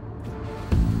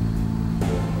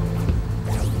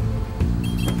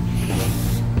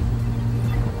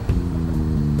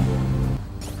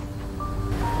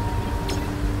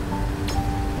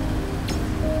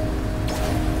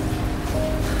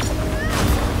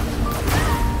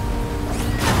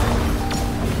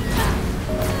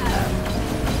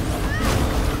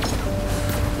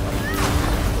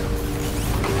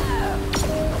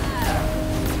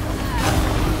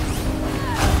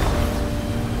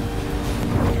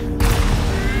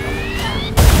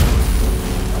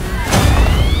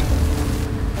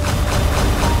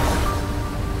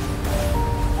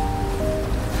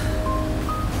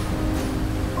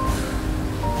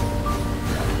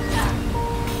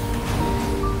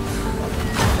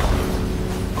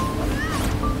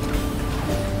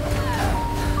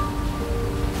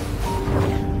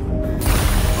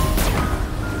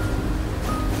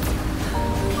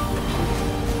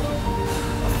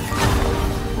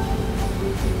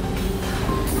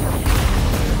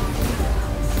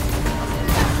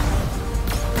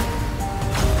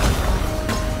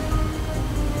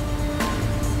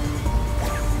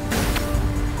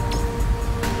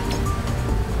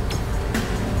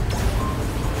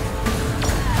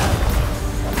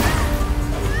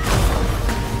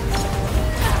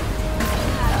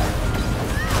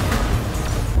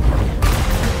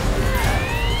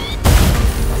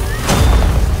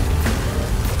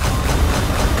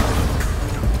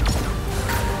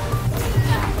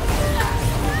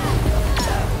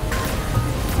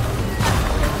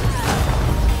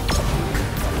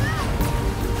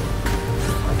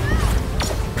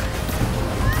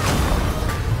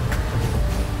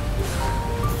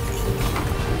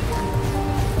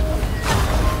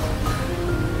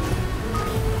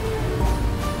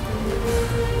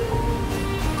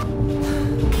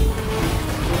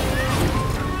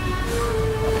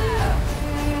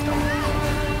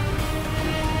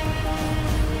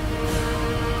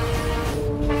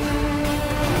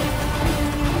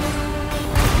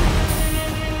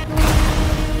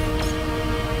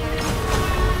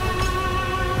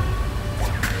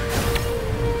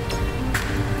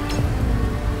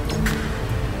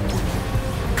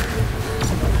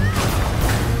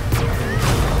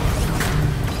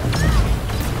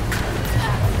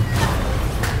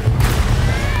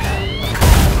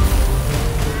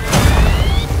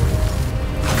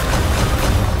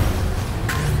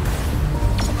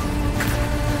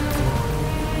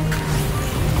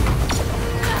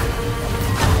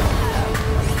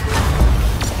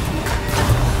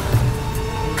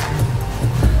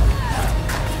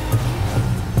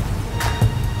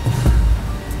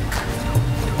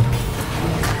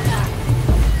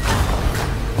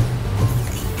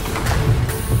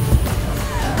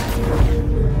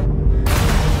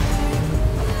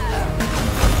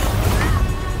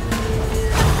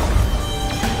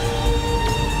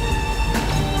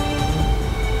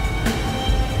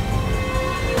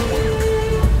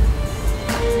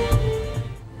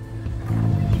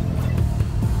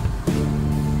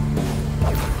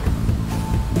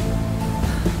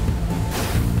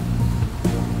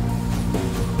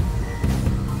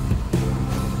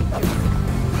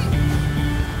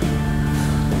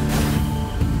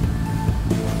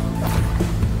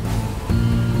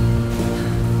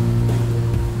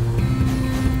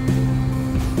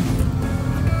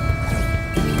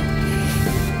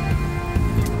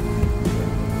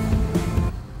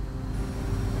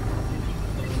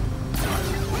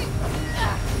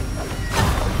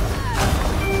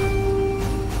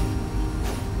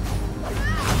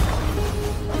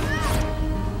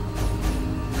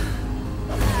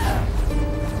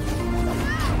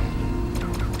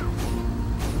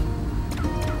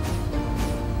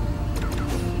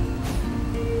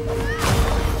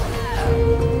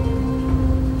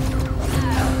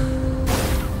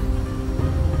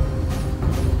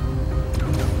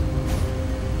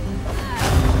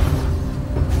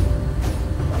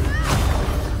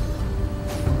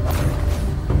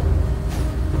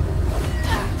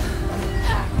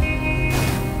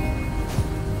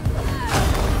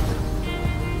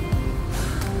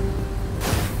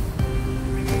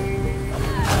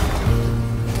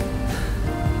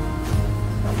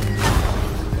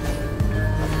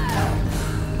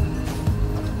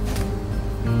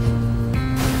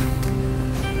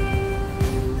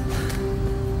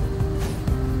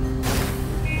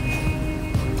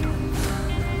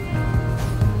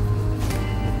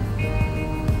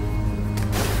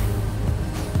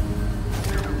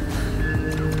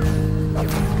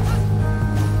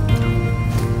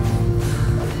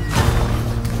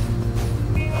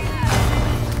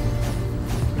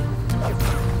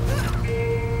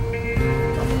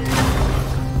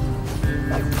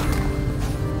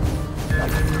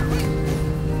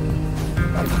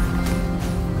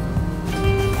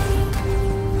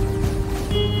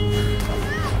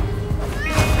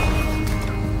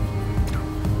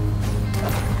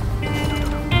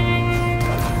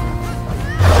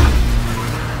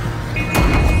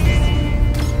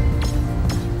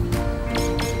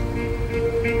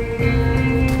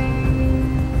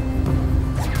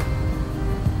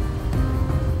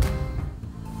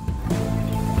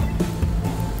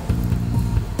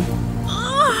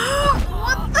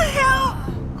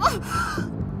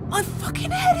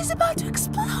 about to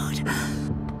explode.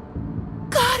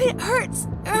 God, it hurts.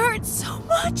 It hurts so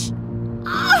much.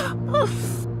 Ah!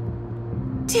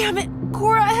 Damn it.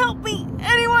 Cora, help me.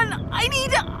 Anyone, I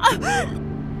need to...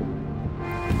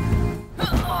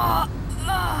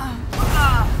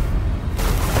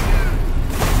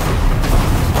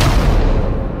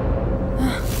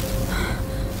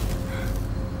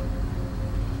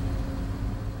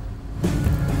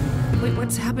 Wait,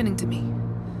 what's happening to me?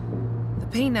 The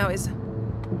pain now is...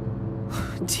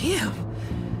 Damn,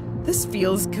 this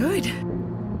feels good.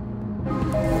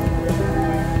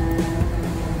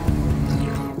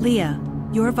 Leah,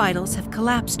 your vitals have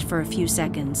collapsed for a few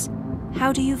seconds.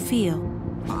 How do you feel?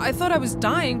 I thought I was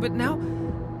dying, but now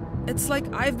it's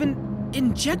like I've been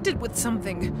injected with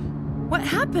something. What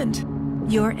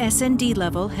happened? Your SND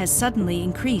level has suddenly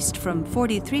increased from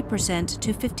 43%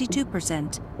 to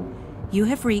 52%. You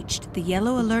have reached the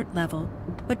yellow alert level,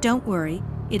 but don't worry,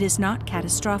 it is not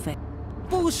catastrophic.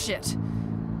 Bullshit.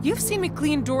 You've seen me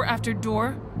clean door after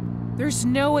door. There's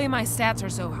no way my stats are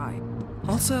so high.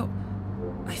 Also,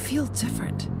 I feel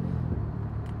different.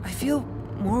 I feel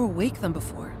more awake than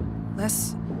before.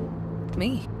 Less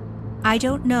me. I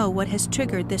don't know what has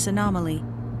triggered this anomaly.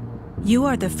 You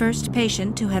are the first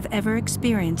patient to have ever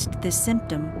experienced this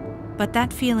symptom, but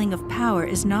that feeling of power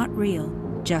is not real,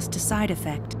 just a side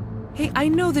effect. Hey, I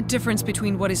know the difference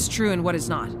between what is true and what is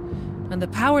not. And the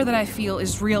power that I feel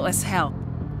is real as hell.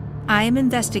 I am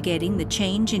investigating the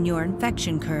change in your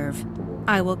infection curve.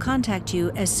 I will contact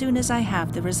you as soon as I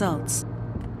have the results.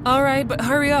 All right, but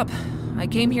hurry up. I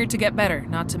came here to get better,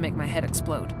 not to make my head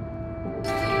explode.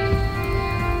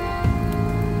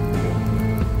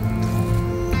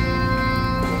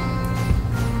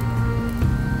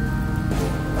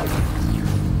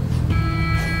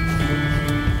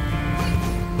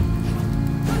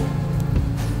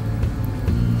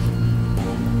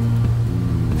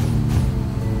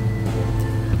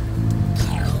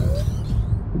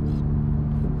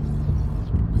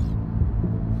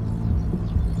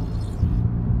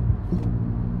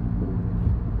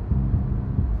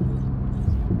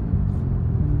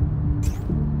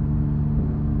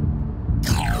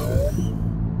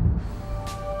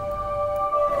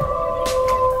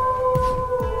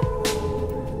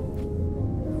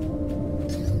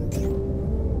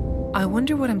 I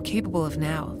wonder what I'm capable of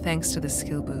now, thanks to the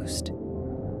skill boost.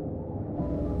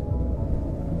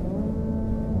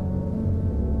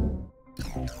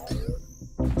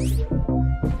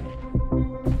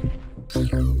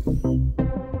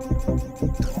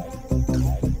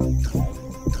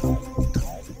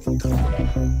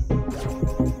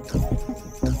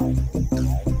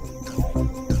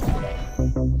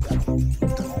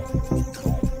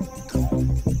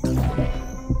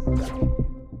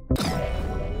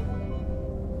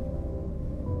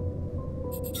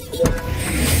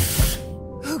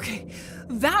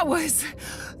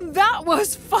 That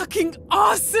was fucking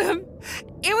awesome!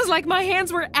 It was like my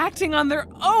hands were acting on their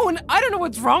own. I don't know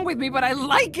what's wrong with me, but I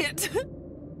like it.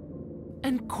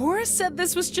 And Cora said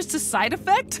this was just a side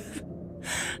effect?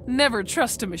 Never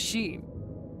trust a machine.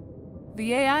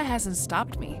 The AI hasn't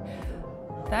stopped me.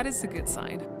 That is a good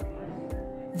sign.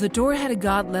 The door had a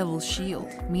god-level shield,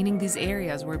 meaning these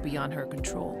areas were beyond her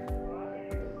control.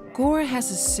 Cora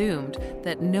has assumed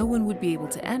that no one would be able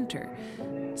to enter,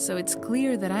 so it's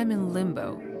clear that I'm in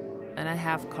limbo, and I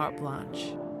have carte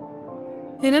blanche.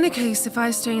 In any case, if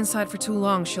I stay inside for too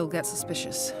long, she'll get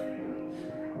suspicious.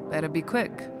 Better be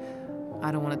quick.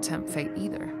 I don't want to tempt fate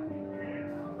either.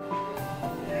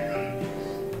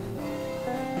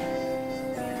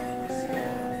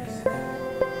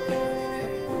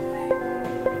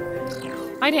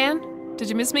 Hi, Dan. Did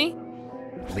you miss me?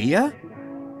 Leah?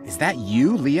 Is that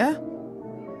you, Leah?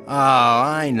 Oh,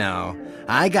 I know.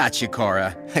 I got you,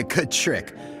 Cora. Good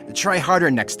trick. Try harder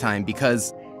next time,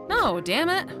 because... No, damn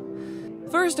it.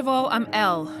 First of all, I'm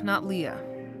Elle, not Leah.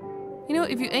 You know,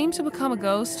 if you aim to become a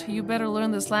ghost, you better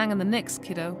learn the slang and the nicks,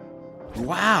 kiddo.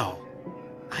 Wow.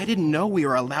 I didn't know we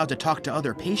were allowed to talk to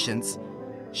other patients.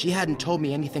 She hadn't told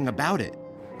me anything about it.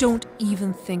 Don't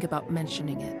even think about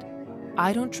mentioning it.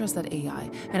 I don't trust that AI,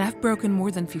 and I've broken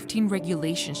more than 15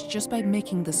 regulations just by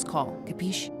making this call,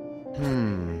 capiche?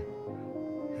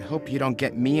 I hope you don't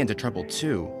get me into trouble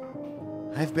too.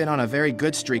 I've been on a very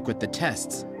good streak with the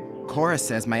tests. Cora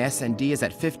says my SND is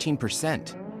at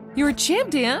 15%. You're a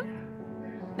champ, Dan.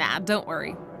 Nah, don't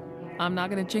worry. I'm not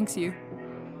gonna jinx you.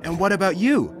 And what about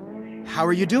you? How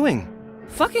are you doing?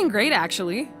 Fucking great,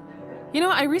 actually. You know,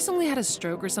 I recently had a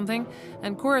stroke or something,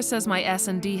 and Cora says my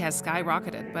S&D has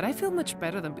skyrocketed, but I feel much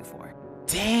better than before.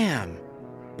 Damn!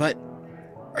 But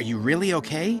are you really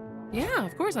okay? Yeah,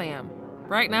 of course I am.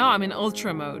 Right now, I'm in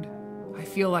ultra mode. I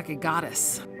feel like a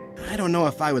goddess. I don't know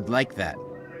if I would like that.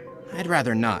 I'd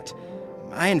rather not.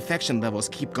 My infection levels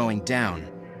keep going down.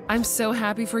 I'm so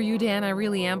happy for you, Dan. I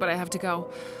really am, but I have to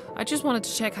go. I just wanted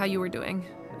to check how you were doing,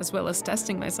 as well as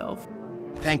testing myself.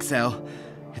 Thanks, Elle.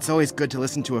 It's always good to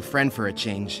listen to a friend for a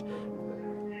change.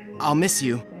 I'll miss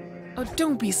you. Oh,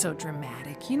 don't be so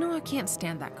dramatic. You know I can't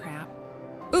stand that crap.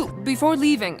 Ooh, before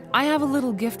leaving, I have a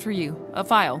little gift for you. A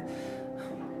file.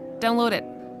 Download it.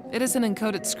 It is an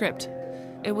encoded script.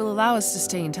 It will allow us to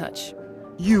stay in touch.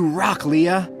 You rock,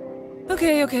 Leah!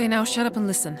 Okay, now shut up and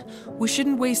listen. We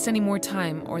shouldn't waste any more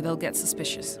time or they'll get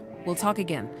suspicious. We'll talk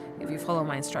again, if you follow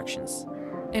my instructions.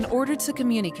 In order to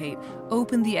communicate,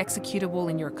 open the executable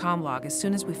in your comm log as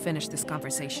soon as we finish this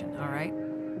conversation, alright?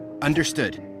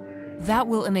 Understood. That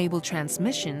will enable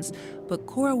transmissions, but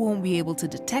Cora won't be able to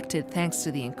detect it thanks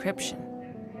to the encryption.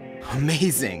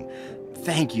 Amazing.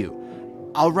 Thank you.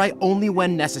 I'll write only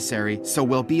when necessary, so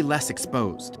we'll be less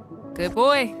exposed. Good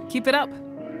boy. Keep it up.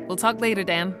 We'll talk later,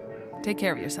 Dan. Take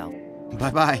care of yourself.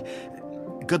 Bye-bye.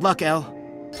 Good luck, Elle.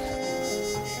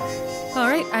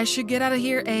 Alright, I should get out of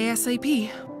here ASAP.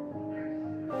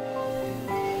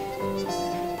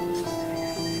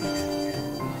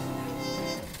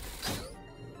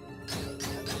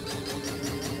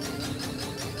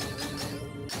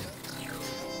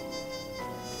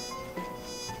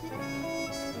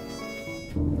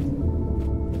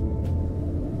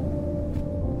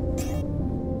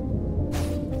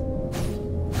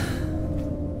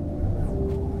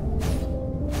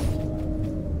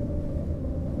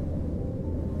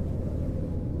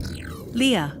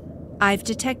 Leah, I've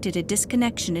detected a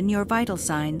disconnection in your vital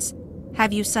signs.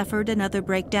 Have you suffered another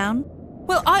breakdown?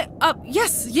 Well,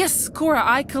 yes, Cora,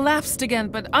 I collapsed again,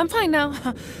 but I'm fine now.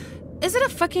 Is it a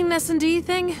fucking S&D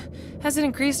thing? Has it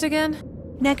increased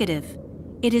again? Negative.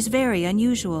 It is very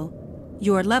unusual.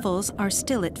 Your levels are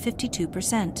still at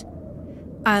 52%.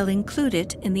 I'll include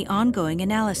it in the ongoing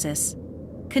analysis.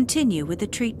 Continue with the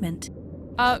treatment.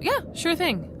 Yeah, sure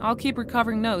thing. I'll keep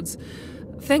recovering nodes.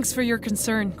 Thanks for your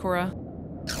concern, Cora.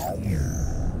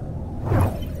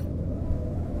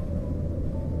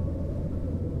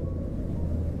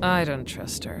 I don't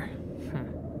trust her.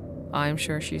 I'm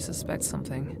sure she suspects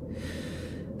something.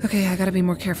 Okay, I gotta be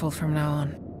more careful from now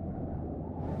on.